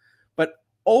blocked. But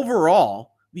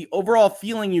overall, the overall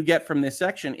feeling you get from this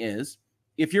section is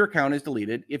if your account is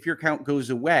deleted, if your account goes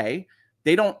away,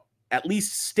 they don't at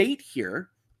least state here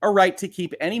a right to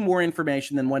keep any more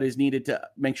information than what is needed to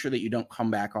make sure that you don't come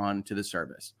back on to the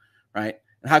service, right?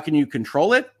 And how can you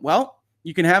control it? Well,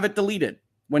 you can have it deleted.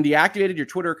 When deactivated, your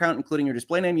Twitter account, including your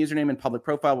display name, username, and public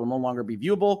profile, will no longer be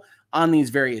viewable on these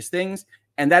various things.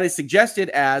 And that is suggested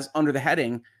as under the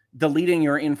heading, deleting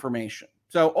your information.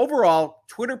 So overall,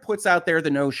 Twitter puts out there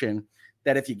the notion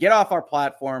that if you get off our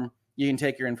platform, you can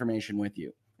take your information with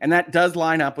you. And that does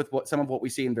line up with some of what we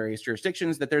see in various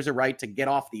jurisdictions, that there's a right to get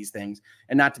off these things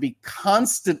and not to be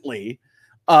constantly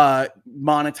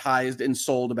monetized and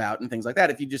sold about and things like that.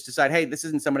 If you just decide, hey, this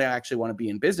isn't somebody I actually want to be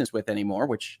in business with anymore,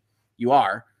 which you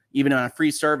are, even on a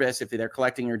free service, if they're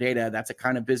collecting your data, that's a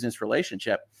kind of business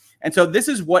relationship. And so this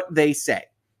is what they say.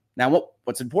 Now,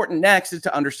 what's important next is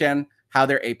to understand how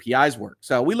their APIs work.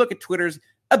 So we look at Twitter's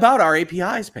About Our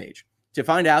APIs page to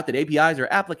find out that APIs are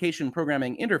application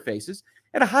programming interfaces.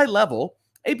 At a high level,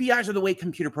 APIs are the way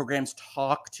computer programs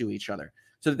talk to each other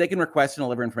so that they can request and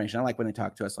deliver information. I like when they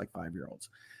talk to us like 5-year-olds.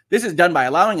 This is done by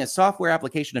allowing a software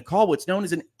application to call what's known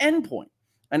as an endpoint,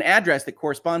 an address that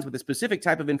corresponds with a specific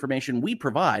type of information we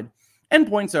provide.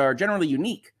 Endpoints are generally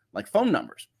unique, like phone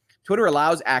numbers. Twitter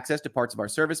allows access to parts of our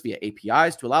service via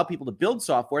APIs to allow people to build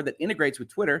software that integrates with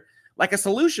Twitter, like a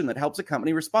solution that helps a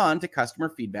company respond to customer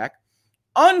feedback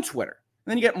on Twitter.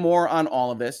 And then you get more on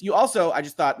all of this. You also, I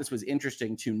just thought this was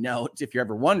interesting to note, if you're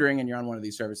ever wondering and you're on one of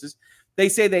these services, they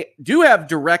say they do have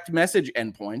direct message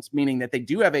endpoints, meaning that they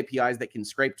do have APIs that can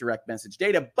scrape direct message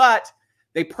data, but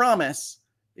they promise,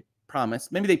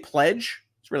 maybe they pledge,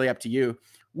 it's really up to you.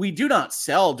 We do not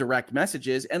sell direct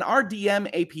messages, and our DM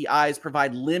APIs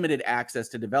provide limited access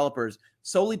to developers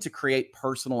solely to create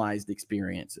personalized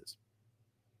experiences.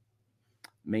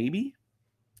 Maybe?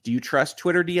 Do you trust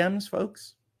Twitter DMs,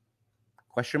 folks?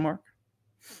 Question mark.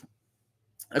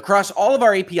 Across all of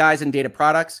our APIs and data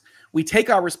products, we take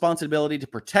our responsibility to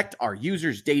protect our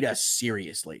users' data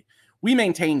seriously. We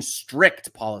maintain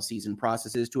strict policies and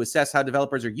processes to assess how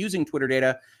developers are using Twitter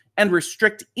data and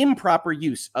restrict improper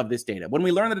use of this data. When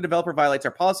we learn that a developer violates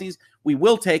our policies, we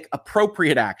will take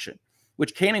appropriate action,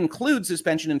 which can include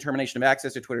suspension and termination of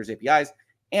access to Twitter's APIs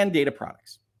and data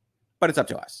products. But it's up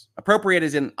to us. Appropriate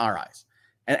is in our eyes.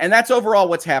 And that's overall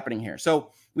what's happening here.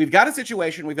 So we've got a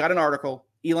situation, we've got an article,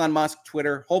 Elon Musk,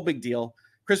 Twitter, whole big deal.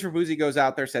 Christopher Buzzi goes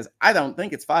out there, says, I don't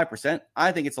think it's 5%.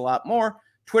 I think it's a lot more.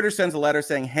 Twitter sends a letter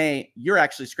saying, hey, you're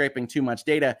actually scraping too much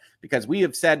data because we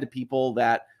have said to people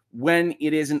that when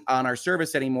it isn't on our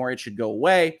service anymore, it should go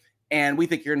away. And we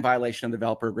think you're in violation of the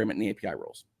developer agreement and the API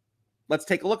rules. Let's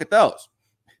take a look at those.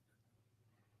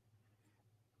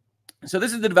 So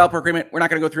this is the developer agreement. We're not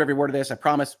going to go through every word of this, I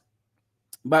promise.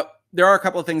 But there are a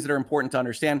couple of things that are important to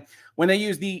understand. When they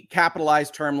use the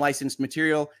capitalized term licensed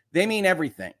material, they mean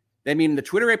everything. They mean the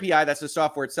Twitter API, that's the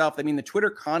software itself. They mean the Twitter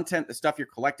content, the stuff you're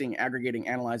collecting, aggregating,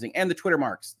 analyzing, and the Twitter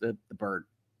marks, the bird,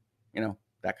 you know,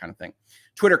 that kind of thing.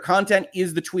 Twitter content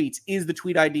is the tweets, is the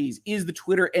tweet IDs, is the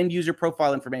Twitter end user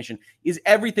profile information, is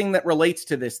everything that relates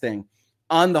to this thing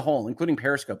on the whole, including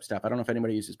Periscope stuff. I don't know if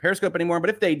anybody uses Periscope anymore, but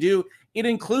if they do, it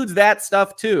includes that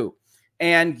stuff too.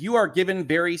 And you are given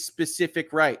very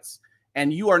specific rights.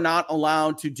 And you are not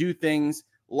allowed to do things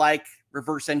like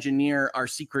reverse engineer our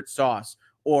secret sauce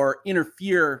or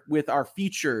interfere with our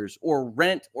features or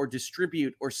rent or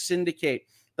distribute or syndicate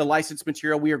the licensed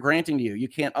material we are granting to you. You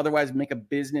can't otherwise make a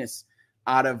business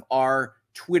out of our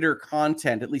Twitter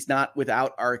content, at least not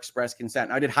without our express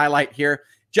consent. I did highlight here,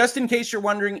 just in case you're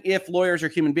wondering if lawyers are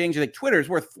human beings, you think Twitter is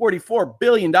worth $44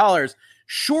 billion.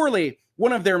 Surely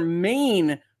one of their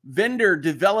main vendor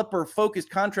developer focused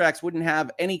contracts wouldn't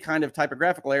have any kind of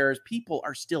typographical errors. People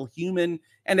are still human.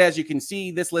 And as you can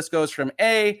see, this list goes from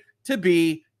A to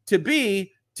B to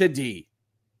B to D.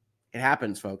 It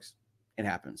happens, folks. It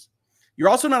happens. You're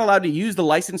also not allowed to use the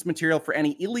licensed material for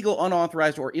any illegal,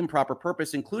 unauthorized, or improper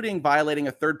purpose, including violating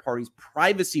a third party's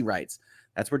privacy rights.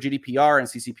 That's where GDPR and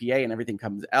CCPA and everything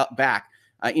comes out back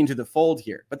into the fold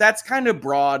here. But that's kind of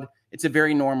broad. It's a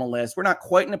very normal list. We're not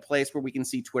quite in a place where we can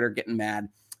see Twitter getting mad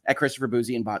at Christopher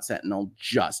Bouzy and Bot Sentinel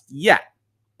just yet.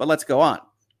 But let's go on.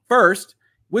 First,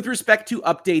 with respect to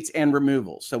updates and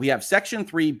removals. So we have Section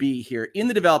 3B here in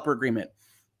the developer agreement.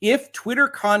 If Twitter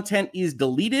content is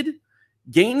deleted,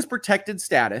 gains protected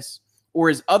status, or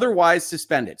is otherwise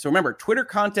suspended. So remember, Twitter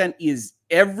content is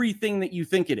everything that you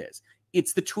think it is.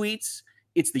 It's the tweets,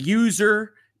 it's the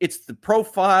user, it's the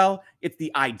profile, it's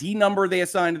the ID number they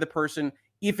assign to the person.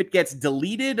 If it gets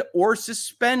deleted or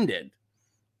suspended,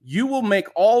 you will make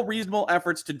all reasonable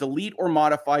efforts to delete or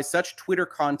modify such Twitter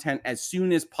content as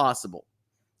soon as possible.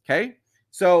 Okay?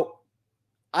 So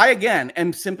I, again,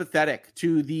 am sympathetic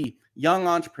to the young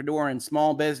entrepreneur in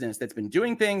small business that's been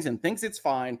doing things and thinks it's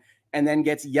fine and then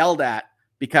gets yelled at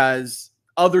because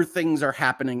other things are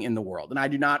happening in the world. And I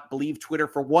do not believe Twitter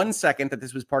for 1 second that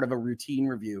this was part of a routine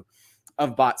review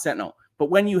of Bot Sentinel. But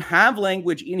when you have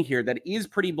language in here that is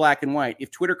pretty black and white,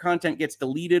 if Twitter content gets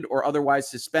deleted or otherwise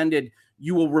suspended,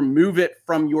 you will remove it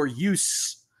from your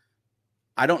use.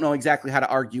 I don't know exactly how to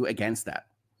argue against that.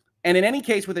 And in any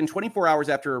case, within 24 hours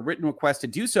after a written request to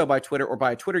do so by Twitter or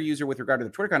by a Twitter user with regard to the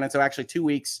Twitter content, so actually 2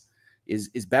 weeks is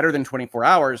better than 24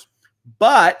 hours,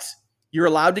 but you're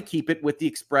allowed to keep it with the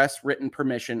express written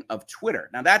permission of Twitter.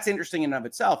 Now, that's interesting in and of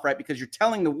itself, right? Because you're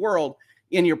telling the world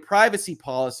in your privacy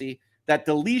policy that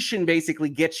deletion basically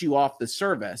gets you off the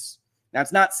service. Now,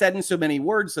 it's not said in so many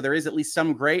words, so there is at least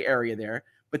some gray area there.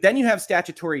 But then you have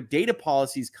statutory data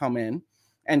policies come in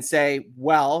and say,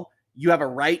 well, you have a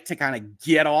right to kind of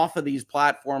get off of these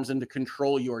platforms and to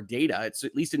control your data. It's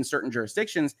at least in certain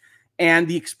jurisdictions. And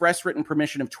the express written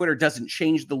permission of Twitter doesn't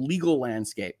change the legal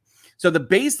landscape. So the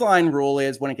baseline rule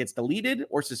is when it gets deleted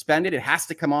or suspended, it has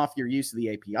to come off your use of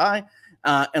the API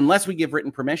unless we give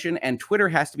written permission. And Twitter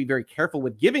has to be very careful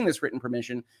with giving this written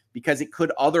permission because it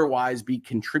could otherwise be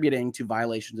contributing to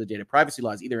violations of data privacy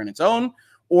laws, either in its own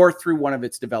or through one of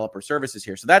its developer services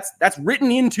here. So that's written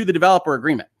into the developer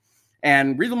agreement.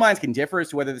 And reasonable minds can differ as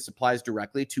to whether this applies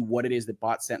directly to what it is that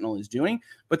Bot Sentinel is doing.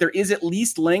 But there is at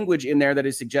least language in there that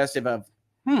is suggestive of,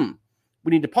 we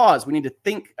need to pause. We need to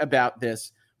think about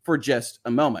this for just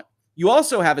a moment. You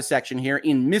also have a section here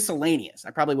in miscellaneous.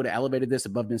 I probably would have elevated this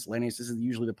above miscellaneous. This is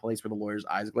usually the place where the lawyer's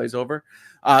eyes glaze over.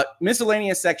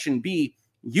 Miscellaneous section B,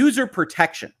 user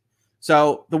protection.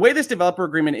 So the way this developer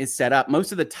agreement is set up,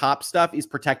 most of the top stuff is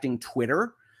protecting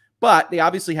Twitter, but they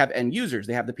obviously have end users.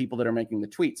 They have the people that are making the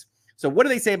tweets. So what do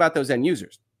they say about those end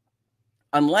users?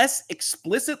 Unless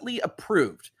explicitly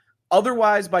approved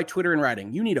otherwise by Twitter in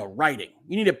writing, you need a writing.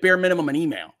 You need a bare minimum an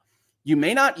email. You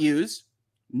may not use,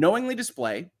 knowingly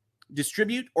display,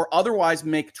 distribute, or otherwise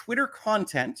make Twitter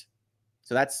content.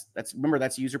 So that's remember,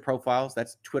 that's user profiles,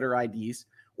 that's Twitter IDs,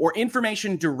 or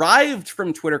information derived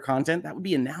from Twitter content, that would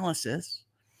be analysis,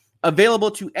 available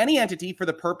to any entity for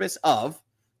the purpose of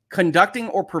conducting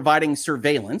or providing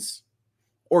surveillance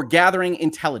or gathering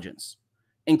intelligence,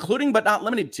 including but not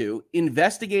limited to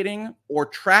investigating or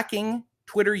tracking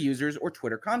Twitter users or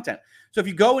Twitter content. So if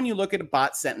you go and you look at a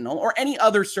Bot Sentinel or any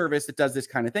other service that does this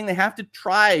kind of thing, they have to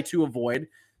try to avoid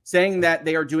saying that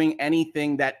they are doing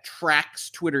anything that tracks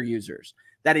Twitter users,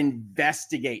 that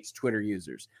investigates Twitter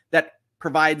users, that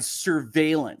provides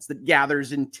surveillance, that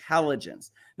gathers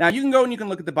intelligence. Now, you can go and you can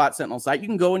look at the Bot Sentinel site. You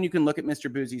can go and you can look at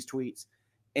Mr. Bouzy's tweets.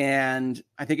 And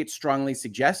I think it's strongly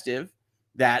suggestive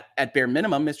that at bare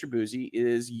minimum, Mr. Bouzy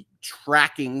is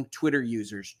tracking Twitter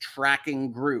users,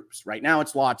 tracking groups. Right now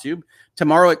it's LawTube.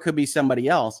 Tomorrow it could be somebody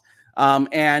else.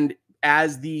 And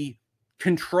as the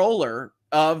controller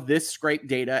of this scraped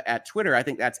data at Twitter, I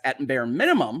think that's at bare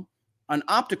minimum an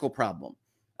optical problem.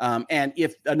 And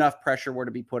if enough pressure were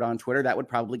to be put on Twitter, that would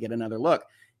probably get another look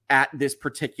at this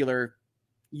particular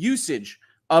usage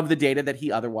of the data that he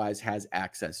otherwise has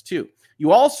access to.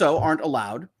 You also aren't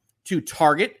allowed to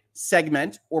target,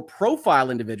 segment, or profile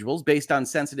individuals based on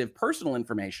sensitive personal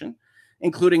information,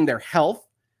 including their health,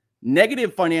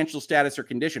 Negative financial status or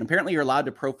condition. Apparently, you're allowed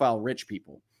to profile rich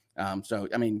people. So,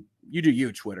 I mean, you do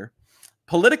you, Twitter.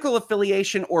 Political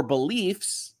affiliation or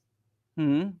beliefs.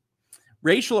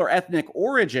 Racial or ethnic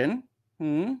origin.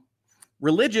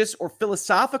 Religious or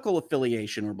philosophical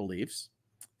affiliation or beliefs.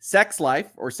 Sex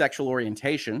life or sexual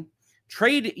orientation.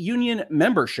 Trade union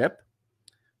membership.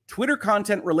 Twitter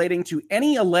content relating to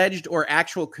any alleged or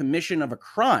actual commission of a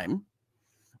crime,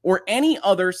 or any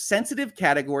other sensitive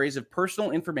categories of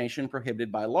personal information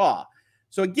prohibited by law.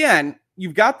 So again,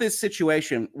 you've got this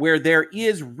situation where there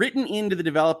is written into the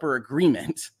developer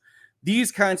agreement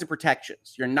these kinds of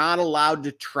protections. You're not allowed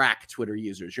to track Twitter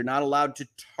users. You're not allowed to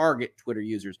target Twitter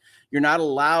users. You're not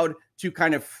allowed to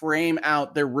kind of frame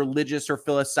out their religious or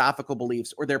philosophical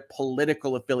beliefs or their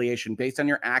political affiliation based on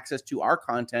your access to our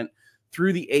content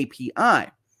through the API.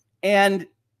 And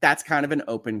that's kind of an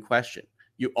open question.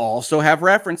 You also have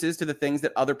references to the things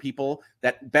that other people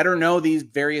that better know these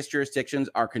various jurisdictions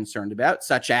are concerned about,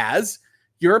 such as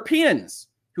Europeans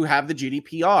who have the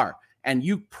GDPR. And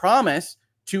you promise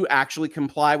to actually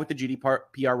comply with the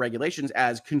GDPR regulations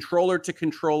as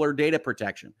controller-to-controller data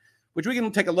protection, which we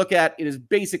can take a look at. It is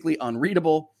basically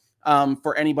unreadable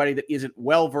for anybody that isn't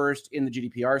well-versed in the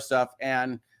GDPR stuff.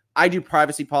 And I do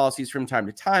privacy policies from time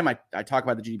to time. I talk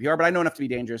about the GDPR, but I know enough to be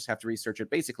dangerous, have to research it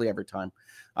basically every time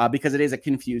because it is a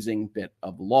confusing bit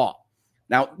of law.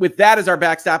 Now, with that as our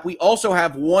backstop, we also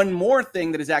have one more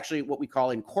thing that is actually what we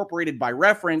call incorporated by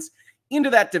reference into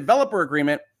that developer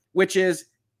agreement, which is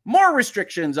more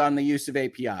restrictions on the use of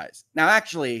APIs. Now,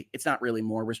 actually, it's not really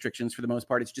more restrictions for the most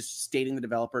part. It's just stating the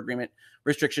developer agreement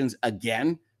restrictions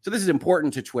again. So this is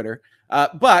important to Twitter.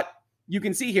 But you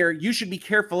can see here, you should be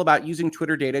careful about using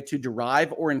Twitter data to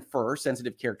derive or infer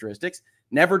sensitive characteristics,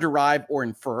 never derive or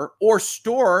infer or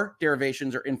store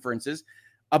derivations or inferences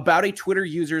about a Twitter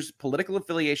user's political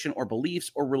affiliation or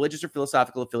beliefs or religious or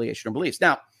philosophical affiliation or beliefs.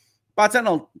 Now, Bot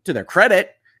Sentinel, to their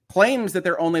credit, claims that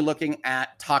they're only looking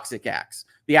at toxic acts,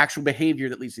 the actual behavior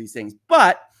that leads to these things.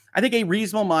 But I think a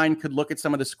reasonable mind could look at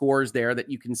some of the scores there that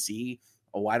you can see.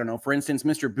 Oh, I don't know. For instance,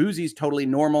 Mr. Boozy's totally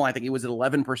normal. I think he was at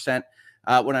 11%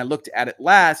 when I looked at it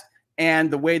last. And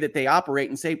the way that they operate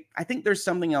and say, I think there's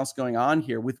something else going on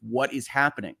here with what is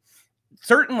happening.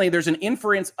 Certainly, there's an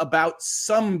inference about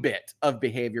some bit of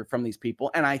behavior from these people.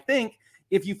 And I think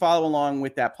if you follow along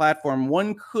with that platform,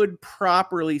 one could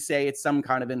properly say it's some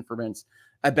kind of inference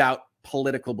about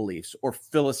political beliefs or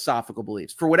philosophical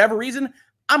beliefs. For whatever reason,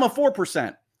 I'm a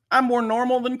 4%. I'm more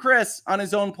normal than Chris on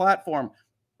his own platform.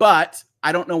 But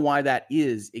I don't know why that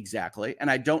is exactly.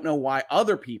 And I don't know why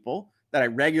other people that I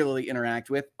regularly interact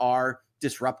with are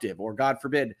disruptive or, God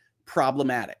forbid,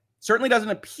 problematic. Certainly doesn't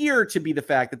appear to be the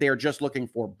fact that they are just looking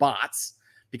for bots,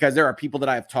 because there are people that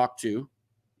I have talked to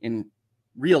in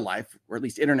real life, or at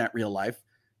least internet real life,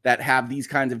 that have these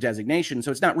kinds of designations. So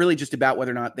it's not really just about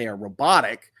whether or not they are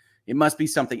robotic. It must be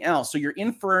something else. So you're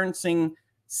inferencing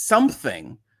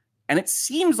something, and it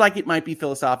seems like it might be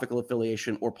philosophical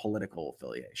affiliation or political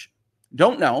affiliation.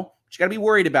 Don't know, but you got to be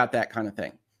worried about that kind of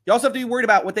thing. You also have to be worried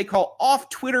about what they call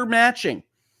off-Twitter matching.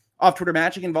 Off-Twitter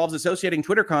matching involves associating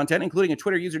Twitter content, including a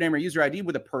Twitter username or user ID,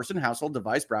 with a person, household,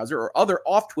 device, browser, or other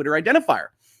off-Twitter identifier.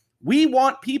 We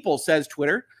want people, says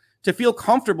Twitter, to feel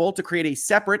comfortable to create a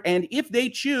separate and, if they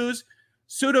choose,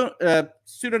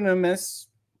 pseudonymous,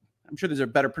 I'm sure there's a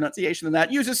better pronunciation than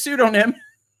that, use a pseudonym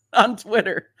on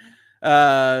Twitter.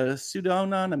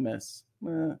 Pseudonymous.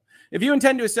 If you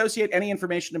intend to associate any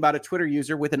information about a Twitter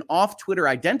user with an off-Twitter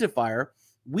identifier,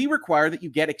 we require that you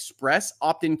get express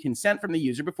opt-in consent from the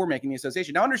user before making the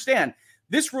association. Now, understand,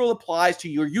 this rule applies to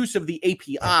your use of the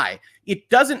API. It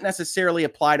doesn't necessarily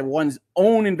apply to one's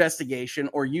own investigation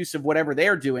or use of whatever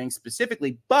they're doing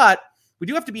specifically, but we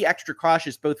do have to be extra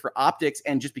cautious both for optics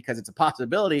and just because it's a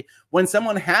possibility when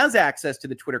someone has access to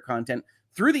the Twitter content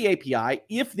through the API,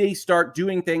 if they start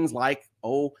doing things like,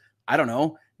 oh, I don't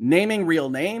know, naming real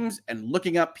names and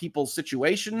looking up people's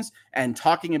situations and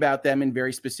talking about them in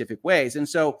very specific ways. And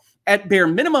so at bare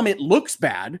minimum, it looks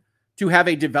bad to have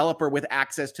a developer with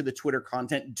access to the Twitter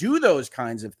content do those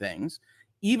kinds of things,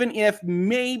 even if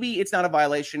maybe it's not a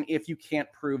violation if you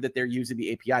can't prove that they're using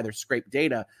the API, their scraped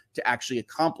data, to actually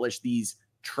accomplish these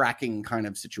tracking kind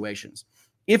of situations.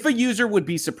 If a user would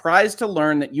be surprised to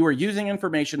learn that you are using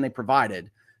information they provided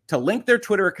to link their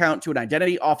Twitter account to an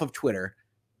identity off of Twitter,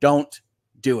 don't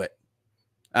do it.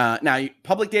 Now,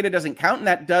 public data doesn't count, and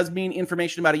that does mean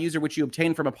information about a user which you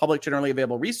obtain from a public, generally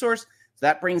available resource. So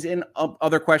that brings in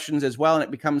other questions as well, and it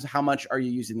becomes how much are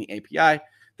you using the API?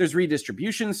 There's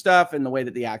redistribution stuff and the way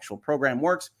that the actual program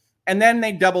works. And then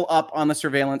they double up on the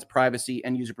surveillance, privacy,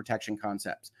 and user protection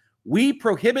concepts. We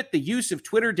prohibit the use of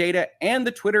Twitter data and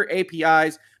the Twitter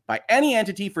APIs by any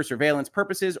entity for surveillance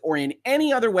purposes or in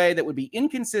any other way that would be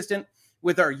inconsistent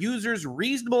with our users'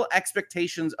 reasonable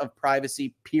expectations of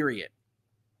privacy, period.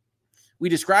 We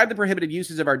describe the prohibited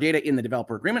uses of our data in the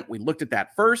developer agreement. We looked at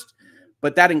that first,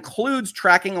 but that includes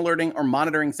tracking, alerting, or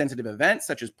monitoring sensitive events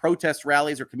such as protests,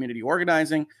 rallies, or community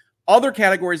organizing. Other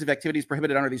categories of activities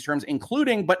prohibited under these terms,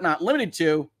 including but not limited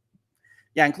to,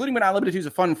 including but not limited to is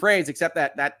a fun phrase, except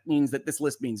that means that this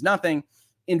list means nothing.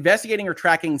 Investigating or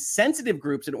tracking sensitive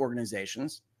groups and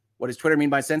organizations. What does Twitter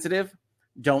mean by sensitive?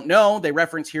 Don't know. They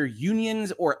reference here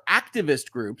unions or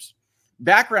activist groups,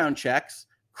 background checks,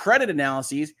 credit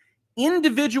analyses,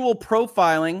 individual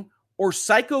profiling, or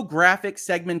psychographic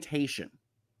segmentation.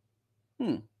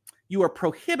 You are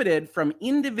prohibited from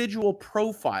individual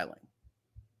profiling.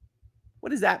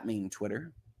 What does that mean,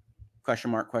 Twitter?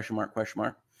 Question mark, question mark, question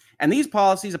mark. And these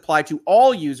policies apply to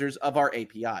all users of our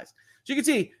APIs. So you can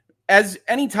see, as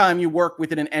anytime you work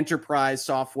within an enterprise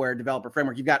software developer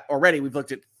framework, we've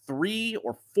looked at 3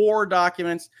 or 4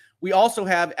 documents. We also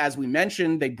have, as we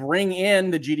mentioned, they bring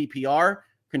in the GDPR,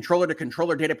 controller to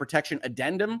controller data protection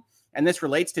addendum. And this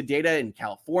relates to data in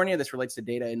California. This relates to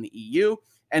data in the EU.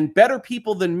 And better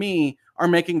people than me are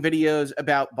making videos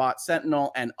about bot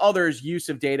Sentinel and others' use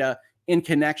of data in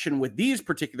connection with these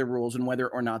particular rules and whether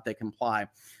or not they comply.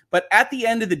 But at the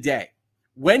end of the day,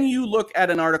 when you look at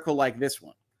an article like this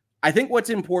one, I think what's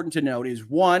important to note is,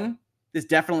 1, this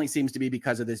definitely seems to be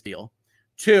because of this deal.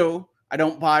 2, I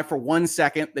don't buy for 1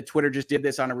 second that Twitter just did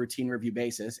this on a routine review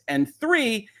basis. And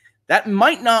 3, that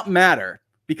might not matter,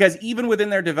 because even within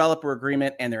their developer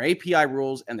agreement and their API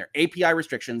rules and their API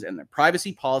restrictions and their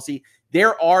privacy policy,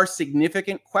 there are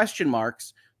significant question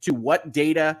marks to what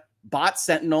data bot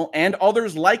Sentinel and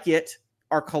others like it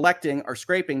are collecting, are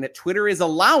scraping, that Twitter is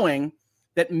allowing,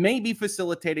 that may be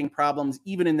facilitating problems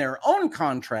even in their own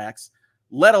contracts,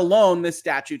 let alone the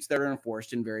statutes that are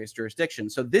enforced in various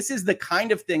jurisdictions. So this is the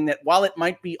kind of thing that, while it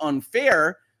might be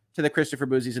unfair to the Christopher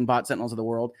Boozys and bot Sentinels of the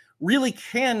world, really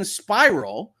can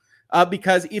spiral,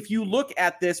 because if you look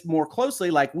at this more closely,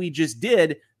 like we just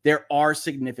did, there are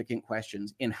significant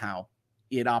questions in how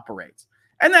it operates.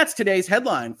 And that's today's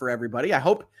headline for everybody. I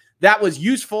hope that was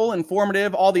useful,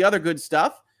 informative, all the other good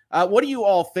stuff. What do you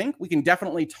all think? We can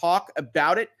definitely talk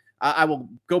about it. I will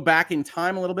go back in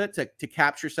time a little bit to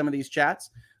capture some of these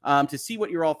chats to see what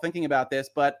you're all thinking about this.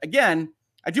 But again,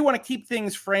 I do want to keep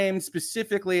things framed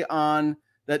specifically on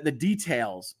the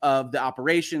details of the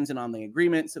operations and on the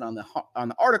agreements and on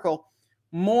the article,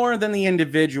 more than the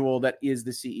individual that is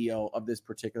the CEO of this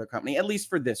particular company, at least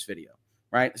for this video,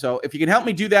 right? So if you can help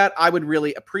me do that, I would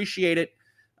really appreciate it.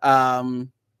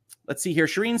 Let's see here.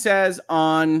 Shireen says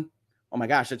oh my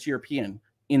gosh, that's European.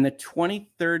 In the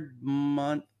 23rd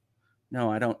month, no,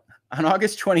 I don't. On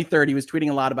August 23rd, he was tweeting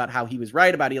a lot about how he was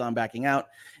right about Elon backing out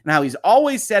and how he's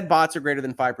always said bots are greater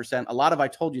than 5%. A lot of "I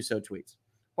told you so" tweets.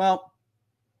 Well,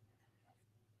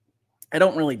 I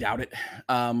don't really doubt it.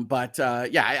 I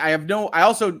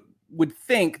also would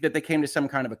think that they came to some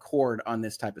kind of accord on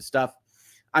this type of stuff.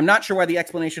 I'm not sure why the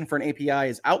explanation for an API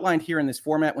is outlined here in this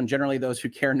format when generally those who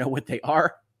care know what they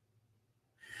are.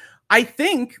 I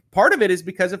think part of it is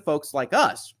because of folks like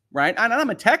us, right? And I'm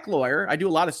a tech lawyer. I do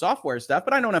a lot of software stuff,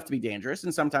 but I know enough to be dangerous.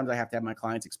 And sometimes I have to have my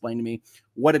clients explain to me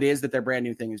what it is that their brand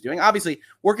new thing is doing. Obviously,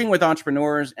 working with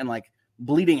entrepreneurs and like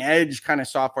bleeding edge kind of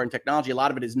software and technology, a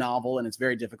lot of it is novel and it's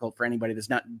very difficult for anybody that's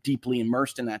not deeply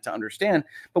immersed in that to understand.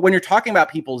 But when you're talking about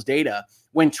people's data,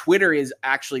 when Twitter is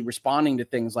actually responding to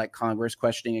things like Congress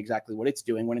questioning exactly what it's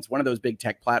doing, when it's one of those big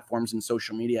tech platforms and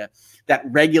social media that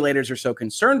regulators are so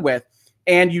concerned with,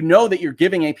 and you know that you're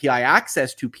giving API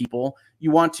access to people,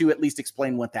 you want to at least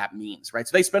explain what that means, right?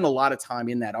 So they spend a lot of time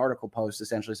in that article post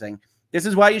essentially saying, this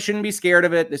is why you shouldn't be scared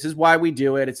of it. This is why we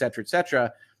do it, et cetera, et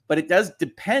cetera. But it does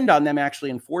depend on them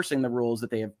actually enforcing the rules that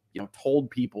they have,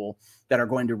 told people that are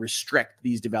going to restrict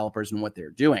these developers and what they're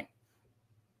doing.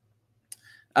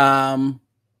 Dub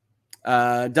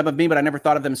of me, but I never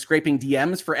thought of them scraping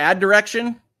DMs for ad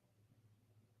direction.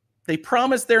 They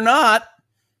promise they're not.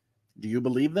 Do you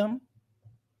believe them?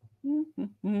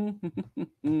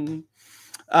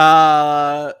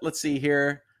 Let's see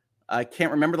here. I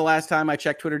can't remember the last time I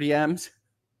checked Twitter DMs.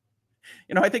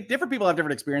 I think different people have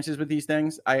different experiences with these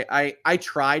things. I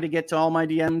try to get to all my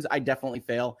DMs. I definitely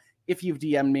fail. If you've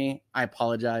DM'd me, I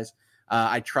apologize.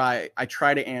 I try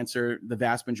to answer the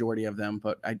vast majority of them,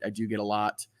 but I do get a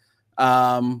lot.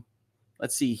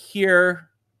 Let's see here.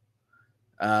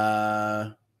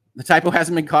 The typo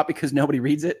hasn't been caught because nobody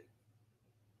reads it.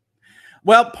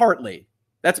 Well, partly.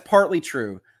 That's partly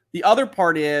true. The other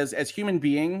part is, as human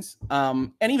beings,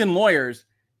 and even lawyers,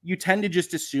 you tend to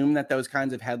just assume that those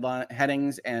kinds of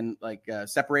headings and like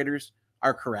separators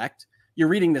are correct. You're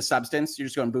reading the substance. You're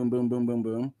just going boom, boom, boom, boom,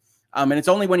 boom. And it's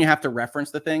only when you have to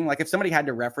reference the thing. Like if somebody had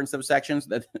to reference those sections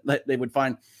that they would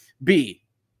find B.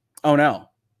 Oh no.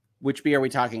 Which B are we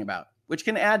talking about? Which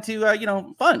can add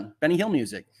to, fun Benny Hill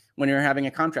music when you're having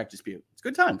a contract dispute. It's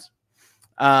good times.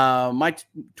 My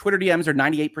Twitter DMs are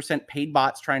 98% paid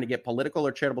bots trying to get political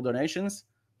or charitable donations.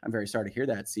 I'm very sorry to hear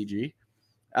that, CG.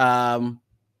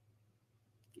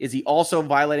 Is he also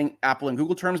violating Apple and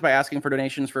Google terms by asking for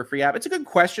donations for a free app? It's a good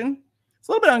question. It's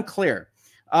a little bit unclear.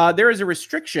 There is a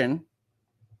restriction.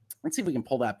 Let's see if we can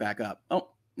pull that back up. Oh,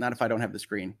 not if I don't have the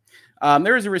screen.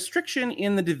 There is a restriction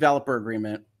in the developer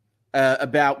agreement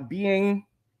about being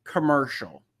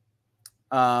commercial.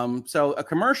 So a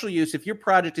commercial use, if your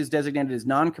project is designated as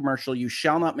non-commercial, you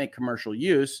shall not make commercial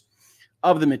use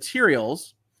of the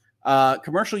materials.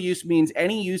 Commercial use means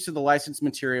any use of the licensed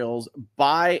materials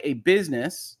by a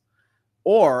business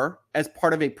or as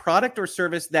part of a product or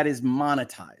service that is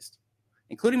monetized,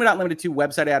 including but not limited to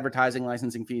website advertising,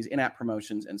 licensing fees, in-app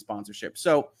promotions, and sponsorship.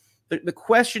 So the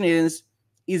question is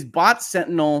Bot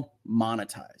Sentinel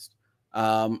monetized?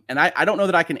 And I don't know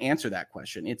that I can answer that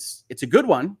question. It's a good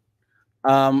one,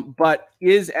 but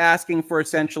is asking for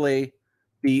essentially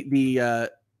the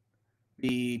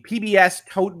PBS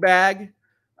tote bag.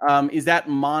 Is that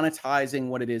monetizing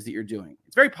what it is that you're doing?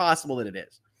 It's very possible that it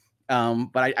is.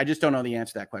 But I just don't know the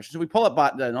answer to that question. So we pull up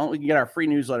Bot Sentinel, we can get our free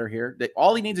newsletter here. That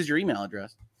all he needs is your email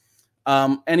address.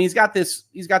 And he's got this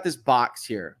box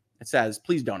here. It says,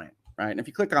 please donate, right? And if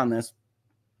you click on this,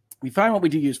 we find what we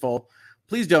do useful.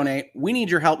 Please donate. We need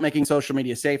your help making social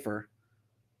media safer.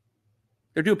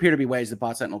 There do appear to be ways that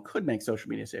Bot Sentinel could make social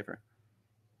media safer.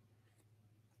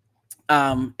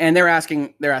 And they're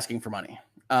asking for money.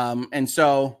 And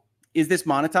so is this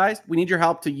monetized? We need your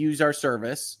help to use our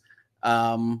service.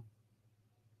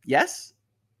 Yes.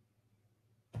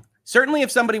 Certainly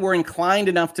if somebody were inclined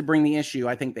enough to bring the issue,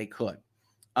 I think they could.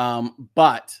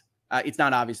 But it's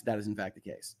not obvious that is in fact the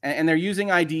case. And they're using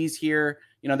IDs here.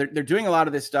 They're doing a lot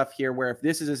of this stuff here where if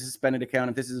this is a suspended account,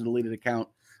 if this is a deleted account,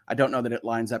 I don't know that it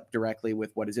lines up directly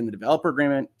with what is in the developer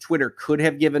agreement. Twitter could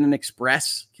have given an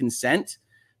express consent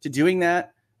to doing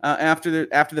that after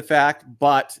the fact,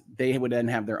 but they would then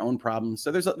have their own problems.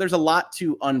 So there's a lot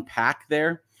to unpack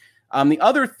there. The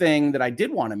other thing that I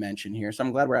did want to mention here, so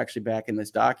I'm glad we're actually back in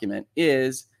this document,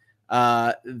 is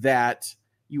that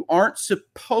you aren't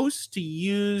supposed to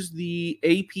use the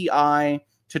API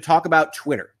to talk about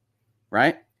Twitter,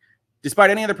 right?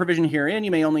 Despite any other provision herein, you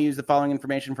may only use the following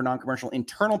information for non-commercial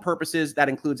internal purposes. That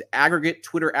includes aggregate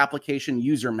Twitter application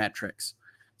user metrics,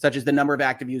 such as the number of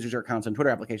active users or accounts on Twitter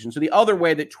applications. So the other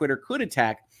way that Twitter could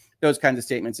attack those kinds of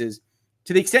statements is,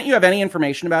 to the extent you have any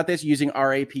information about this using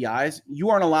our APIs,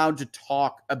 you aren't allowed to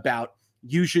talk about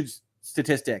usage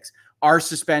statistics, our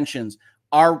suspensions,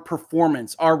 our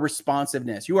performance, our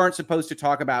responsiveness. You aren't supposed to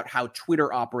talk about how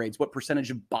Twitter operates, what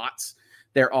percentage of bots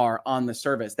there are on the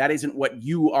service. That isn't what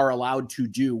you are allowed to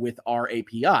do with our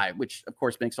API, which of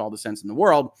course makes all the sense in the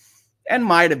world and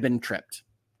might have been tripped.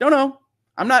 Don't know.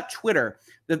 I'm not Twitter.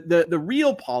 The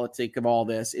real politic of all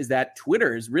this is that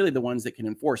Twitter is really the ones that can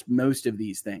enforce most of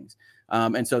these things.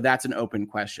 And so that's an open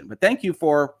question. But thank you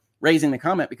for raising the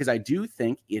comment because I do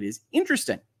think it is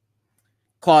interesting.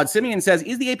 Claude Simeon says,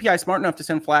 is the API smart enough to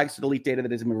send flags to delete data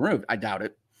that isn't removed? I doubt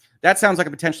it. That sounds like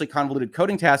a potentially convoluted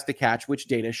coding task to catch which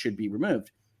data should be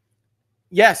removed.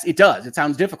 Yes, it does. It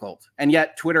sounds difficult. And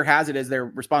yet Twitter has it as their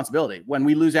responsibility. When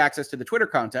we lose access to the Twitter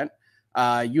content,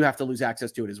 you have to lose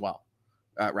access to it as well.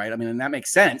 Right? I mean, and that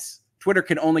makes sense. Twitter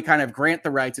can only kind of grant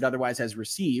the rights it otherwise has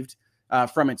received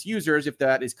from its users. If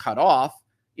that is cut off,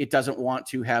 it doesn't want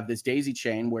to have this daisy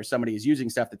chain where somebody is using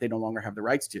stuff that they no longer have the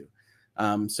rights to.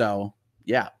 So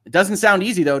yeah, it doesn't sound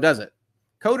easy though, does it?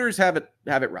 Coders have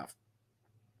it rough.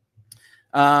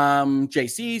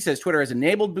 JC says Twitter has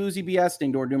enabled boozy BS and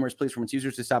ignored numerous pleas from its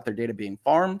users to stop their data being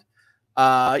farmed.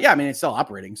 Yeah, I mean, it's still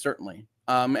operating, certainly.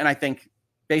 And I think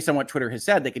based on what Twitter has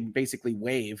said, they can basically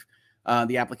waive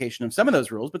the application of some of those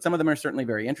rules, but some of them are certainly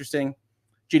very interesting.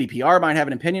 GDPR might have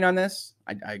an opinion on this.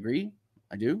 I agree.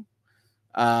 I do.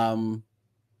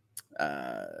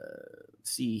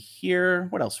 See here.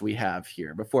 What else do we have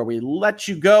here before we let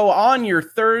you go on your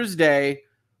Thursday?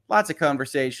 Lots of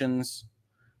conversations.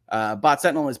 Bot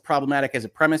Sentinel is problematic as a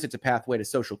premise. It's a pathway to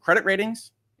social credit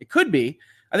ratings. It could be.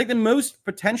 I think the most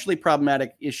potentially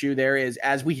problematic issue there is,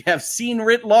 as we have seen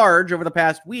writ large over the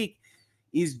past week,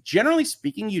 is generally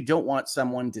speaking, you don't want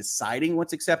someone deciding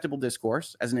what's acceptable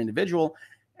discourse as an individual.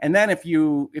 And then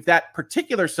if that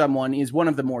particular someone is one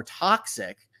of the more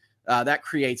toxic, that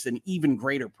creates an even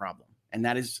greater problem. And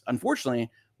that is,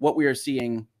 unfortunately, what we are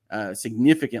seeing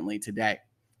significantly today.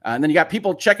 And then you got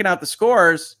people checking out the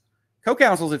scores.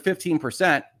 Co-Counsel's at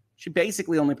 15%. She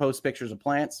basically only posts pictures of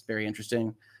plants. Very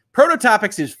interesting.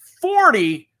 Prototopics is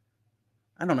 40.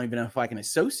 I don't even know if I can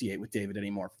associate with David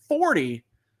anymore. 40.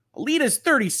 Alita's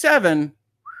 37.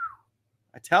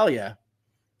 I tell you,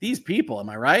 these people, am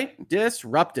I right?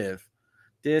 Disruptive.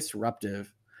 Let's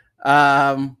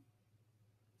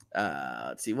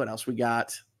see what else we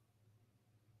got.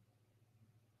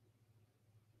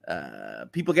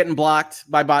 People getting blocked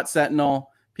by Bot Sentinel.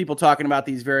 People talking about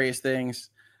these various things.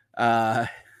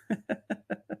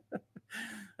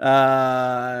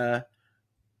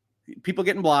 People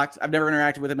getting blocked. I've never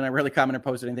interacted with him, and I rarely comment or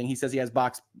post anything. He says he has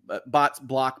bots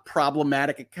block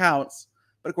problematic accounts,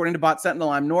 but according to Bot Sentinel,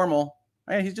 I'm normal.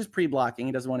 He's just pre-blocking.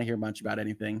 He doesn't want to hear much about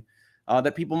anything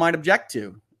that people might object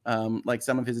to, like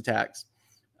some of his attacks.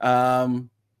 Do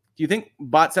you think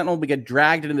Bot Sentinel will get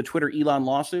dragged into the Twitter Elon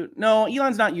lawsuit? No,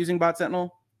 Elon's not using Bot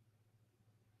Sentinel.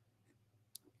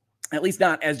 At least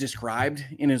not as described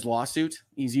in his lawsuit.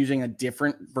 He's using a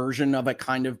different version of a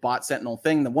kind of Bot Sentinel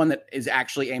thing, the one that is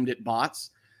actually aimed at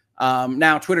bots.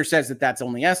 Now, Twitter says that that's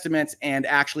only estimates. And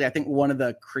actually, I think one of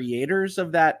the creators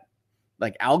of that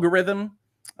algorithm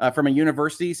from a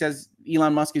university says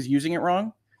Elon Musk is using it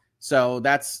wrong. So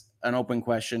that's an open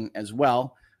question as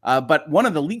well. But one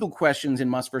of the legal questions in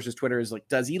Musk versus Twitter is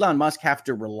does Elon Musk have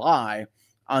to rely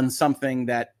on something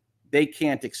that they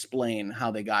can't explain how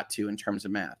they got to in terms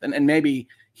of math? And maybe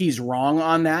he's wrong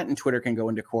on that, and Twitter can go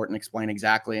into court and explain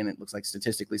exactly, and it looks like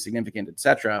statistically significant,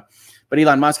 etc. But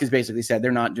Elon Musk has basically said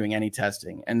they're not doing any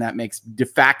testing, and that makes de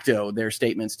facto their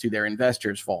statements to their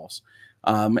investors false.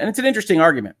 And it's an interesting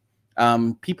argument.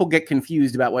 People get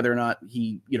confused about whether or not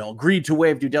he, agreed to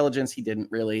waive due diligence. He didn't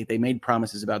really. They made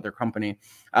promises about their company,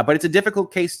 but it's a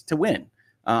difficult case to win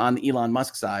on the Elon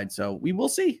Musk side. So we will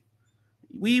see.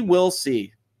 We will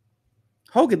see.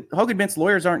 Hogue admits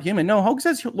lawyers aren't human. No, Hogue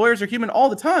says lawyers are human all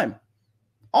the time.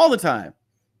 All the time.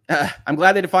 I'm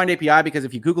glad they defined API, because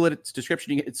if you Google it, its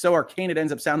description, it's so arcane it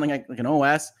ends up sounding like an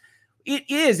OS. It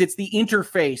is. It's the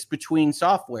interface between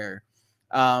software.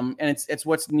 And it's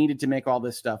what's needed to make all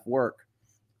this stuff work.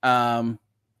 Hogue,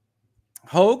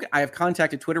 I have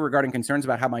contacted Twitter regarding concerns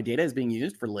about how my data is being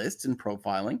used for lists and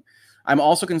profiling. I'm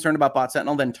also concerned about Bot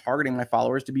Sentinel then targeting my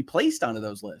followers to be placed onto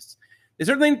those lists. They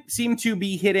certainly seem to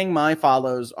be hitting my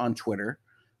follows on Twitter.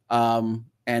 And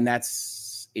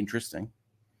that's interesting.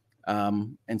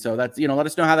 And so that's, let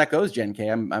us know how that goes, Jen K.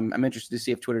 I'm interested to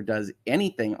see if Twitter does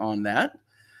anything on that.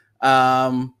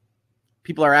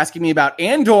 People are asking me about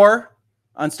Andor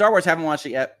on Star Wars. Haven't watched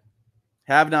it yet.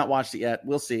 Have not watched it yet.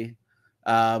 We'll see.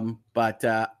 But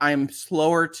I'm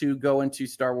slower to go into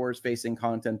Star Wars facing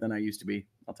content than I used to be.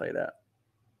 I'll tell you that.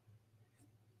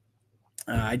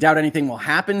 I doubt anything will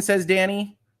happen, says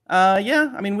Danny.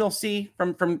 Yeah, I mean, we'll see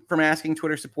from asking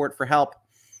Twitter support for help.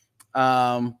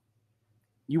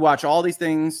 You watch all these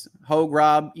things: Hogue,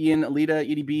 Rob, Ian, Alita,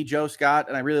 EDB, Joe, Scott,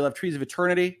 and I really love Trees of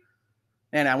Eternity.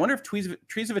 And I wonder if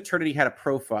Trees of Eternity had a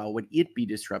profile. Would it be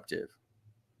disruptive?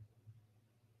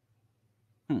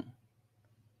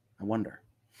 I wonder.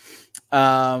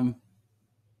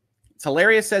 It's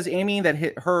hilarious, says Amy,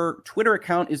 that her Twitter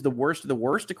account is the worst of the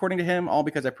worst, according to him, all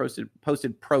because I posted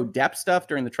pro-dep stuff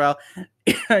during the trial.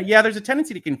 Yeah, there's a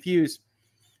tendency to confuse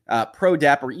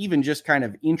pro-dep or even just kind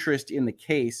of interest in the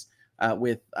case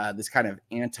with this kind of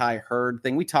anti-herd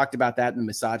thing. We talked about that in the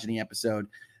misogyny episode.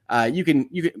 You can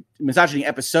misogyny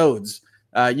episodes.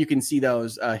 You can see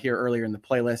those here earlier in the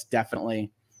playlist,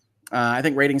 definitely. I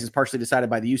think ratings is partially decided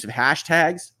by the use of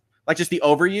hashtags, like just the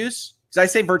overuse. Because I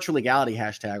say virtual legality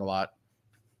hashtag a lot.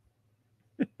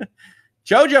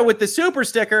 Jojo with the super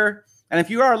sticker. And if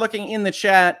you are looking in the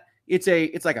chat, it's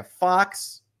like a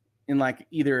fox in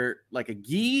either a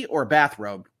gi or a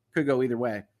bathrobe. Could go either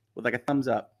way with a thumbs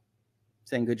up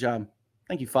saying good job.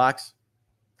 Thank you, Fox.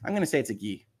 I'm going to say it's a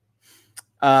gi.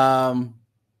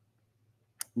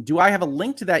 Do I have a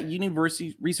link to that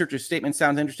university researcher's statement?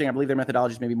 Sounds interesting. I believe their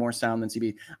methodologies may be more sound than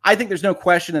CB. I think there's no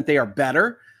question that they are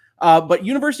better. But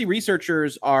university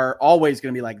researchers are always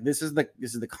going to be like, this is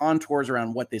the contours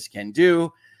around what this can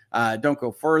do. Don't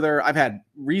go further. I've had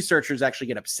researchers actually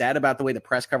get upset about the way the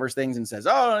press covers things and says,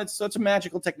 oh, it's such a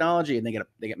magical technology. And they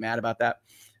get mad about that.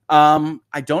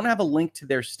 I don't have a link to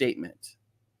their statement.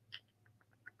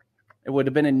 It would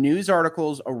have been in news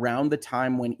articles around the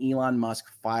time when Elon Musk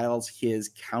files his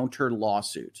counter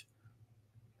lawsuit.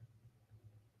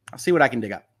 I'll see what I can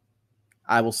dig up.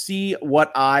 I will see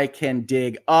what I can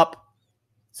dig up.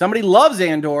 Somebody loves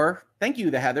Andor. Thank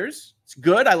you, the Heathers. It's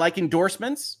good. I like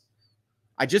endorsements.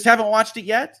 I just haven't watched it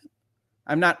yet.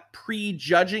 I'm not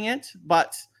prejudging it,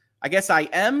 but I guess I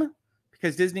am,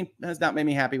 because Disney has not made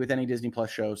me happy with any Disney Plus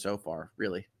show so far,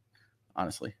 really,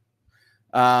 honestly.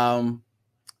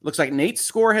 Looks like Nate's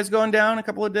score has gone down a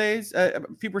couple of days, a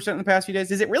few percent in the past few days.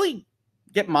 Does it really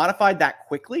get modified that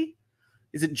quickly?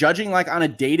 Is it judging like on a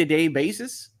day-to-day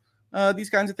basis, these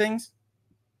kinds of things?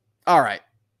 All right.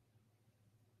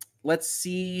 Let's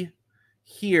see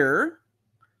here.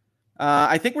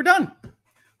 I think we're done.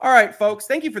 All right, folks.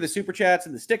 Thank you for the super chats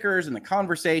and the stickers and the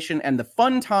conversation and the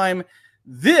fun time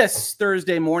this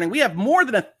Thursday morning. We have more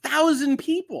than 1,000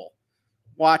 people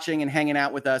watching and hanging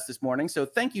out with us this morning. So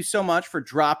thank you so much for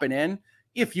dropping in.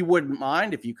 If you wouldn't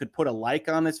mind, if you could put a like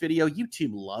on this video,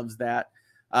 YouTube loves that.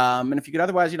 And if you could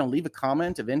otherwise, leave a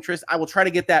comment of interest, I will try to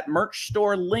get that merch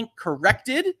store link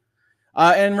corrected.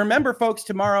 And remember, folks,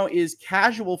 tomorrow is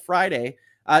Casual Friday.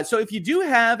 So if you do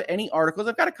have any articles,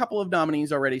 I've got a couple of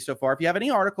nominees already so far. If you have any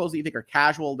articles that you think are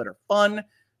casual, that are fun,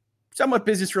 somewhat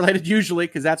business related usually,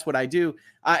 because that's what I do,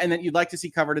 and that you'd like to see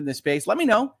covered in this space, let me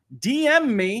know. DM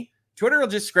me. Twitter will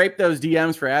just scrape those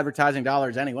DMs for advertising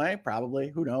dollars anyway, probably.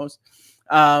 Who knows?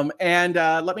 And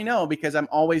let me know, because I'm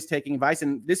always taking advice.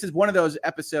 And this is one of those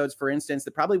episodes, for instance,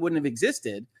 that probably wouldn't have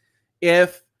existed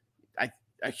if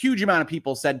a huge amount of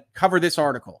people said, cover this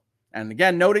article. And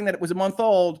again, noting that it was a month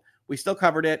old, we still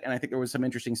covered it. And I think there was some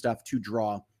interesting stuff to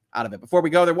draw out of it. Before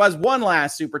we go, there was one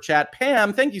last super chat.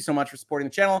 Pam, thank you so much for supporting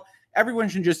the channel. Everyone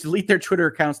should just delete their Twitter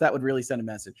accounts. That would really send a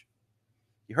message.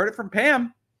 You heard it from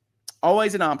Pam.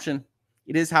 Always an option.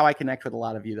 It is how I connect with a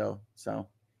lot of you, though. So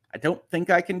I don't think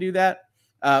I can do that.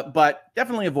 But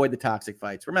definitely avoid the toxic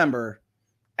fights. Remember,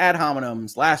 ad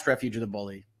hominems, last refuge of the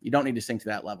bully. You don't need to sink to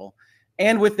that level.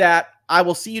 And with that, I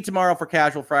will see you tomorrow for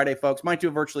Casual Friday, folks. Might do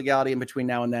a virtual legality in between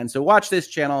now and then. So watch this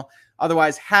channel.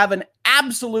 Otherwise, have an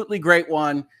absolutely great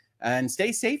one. And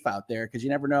stay safe out there, because you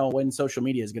never know when social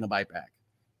media is going to bite back.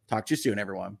 Talk to you soon,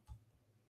 everyone.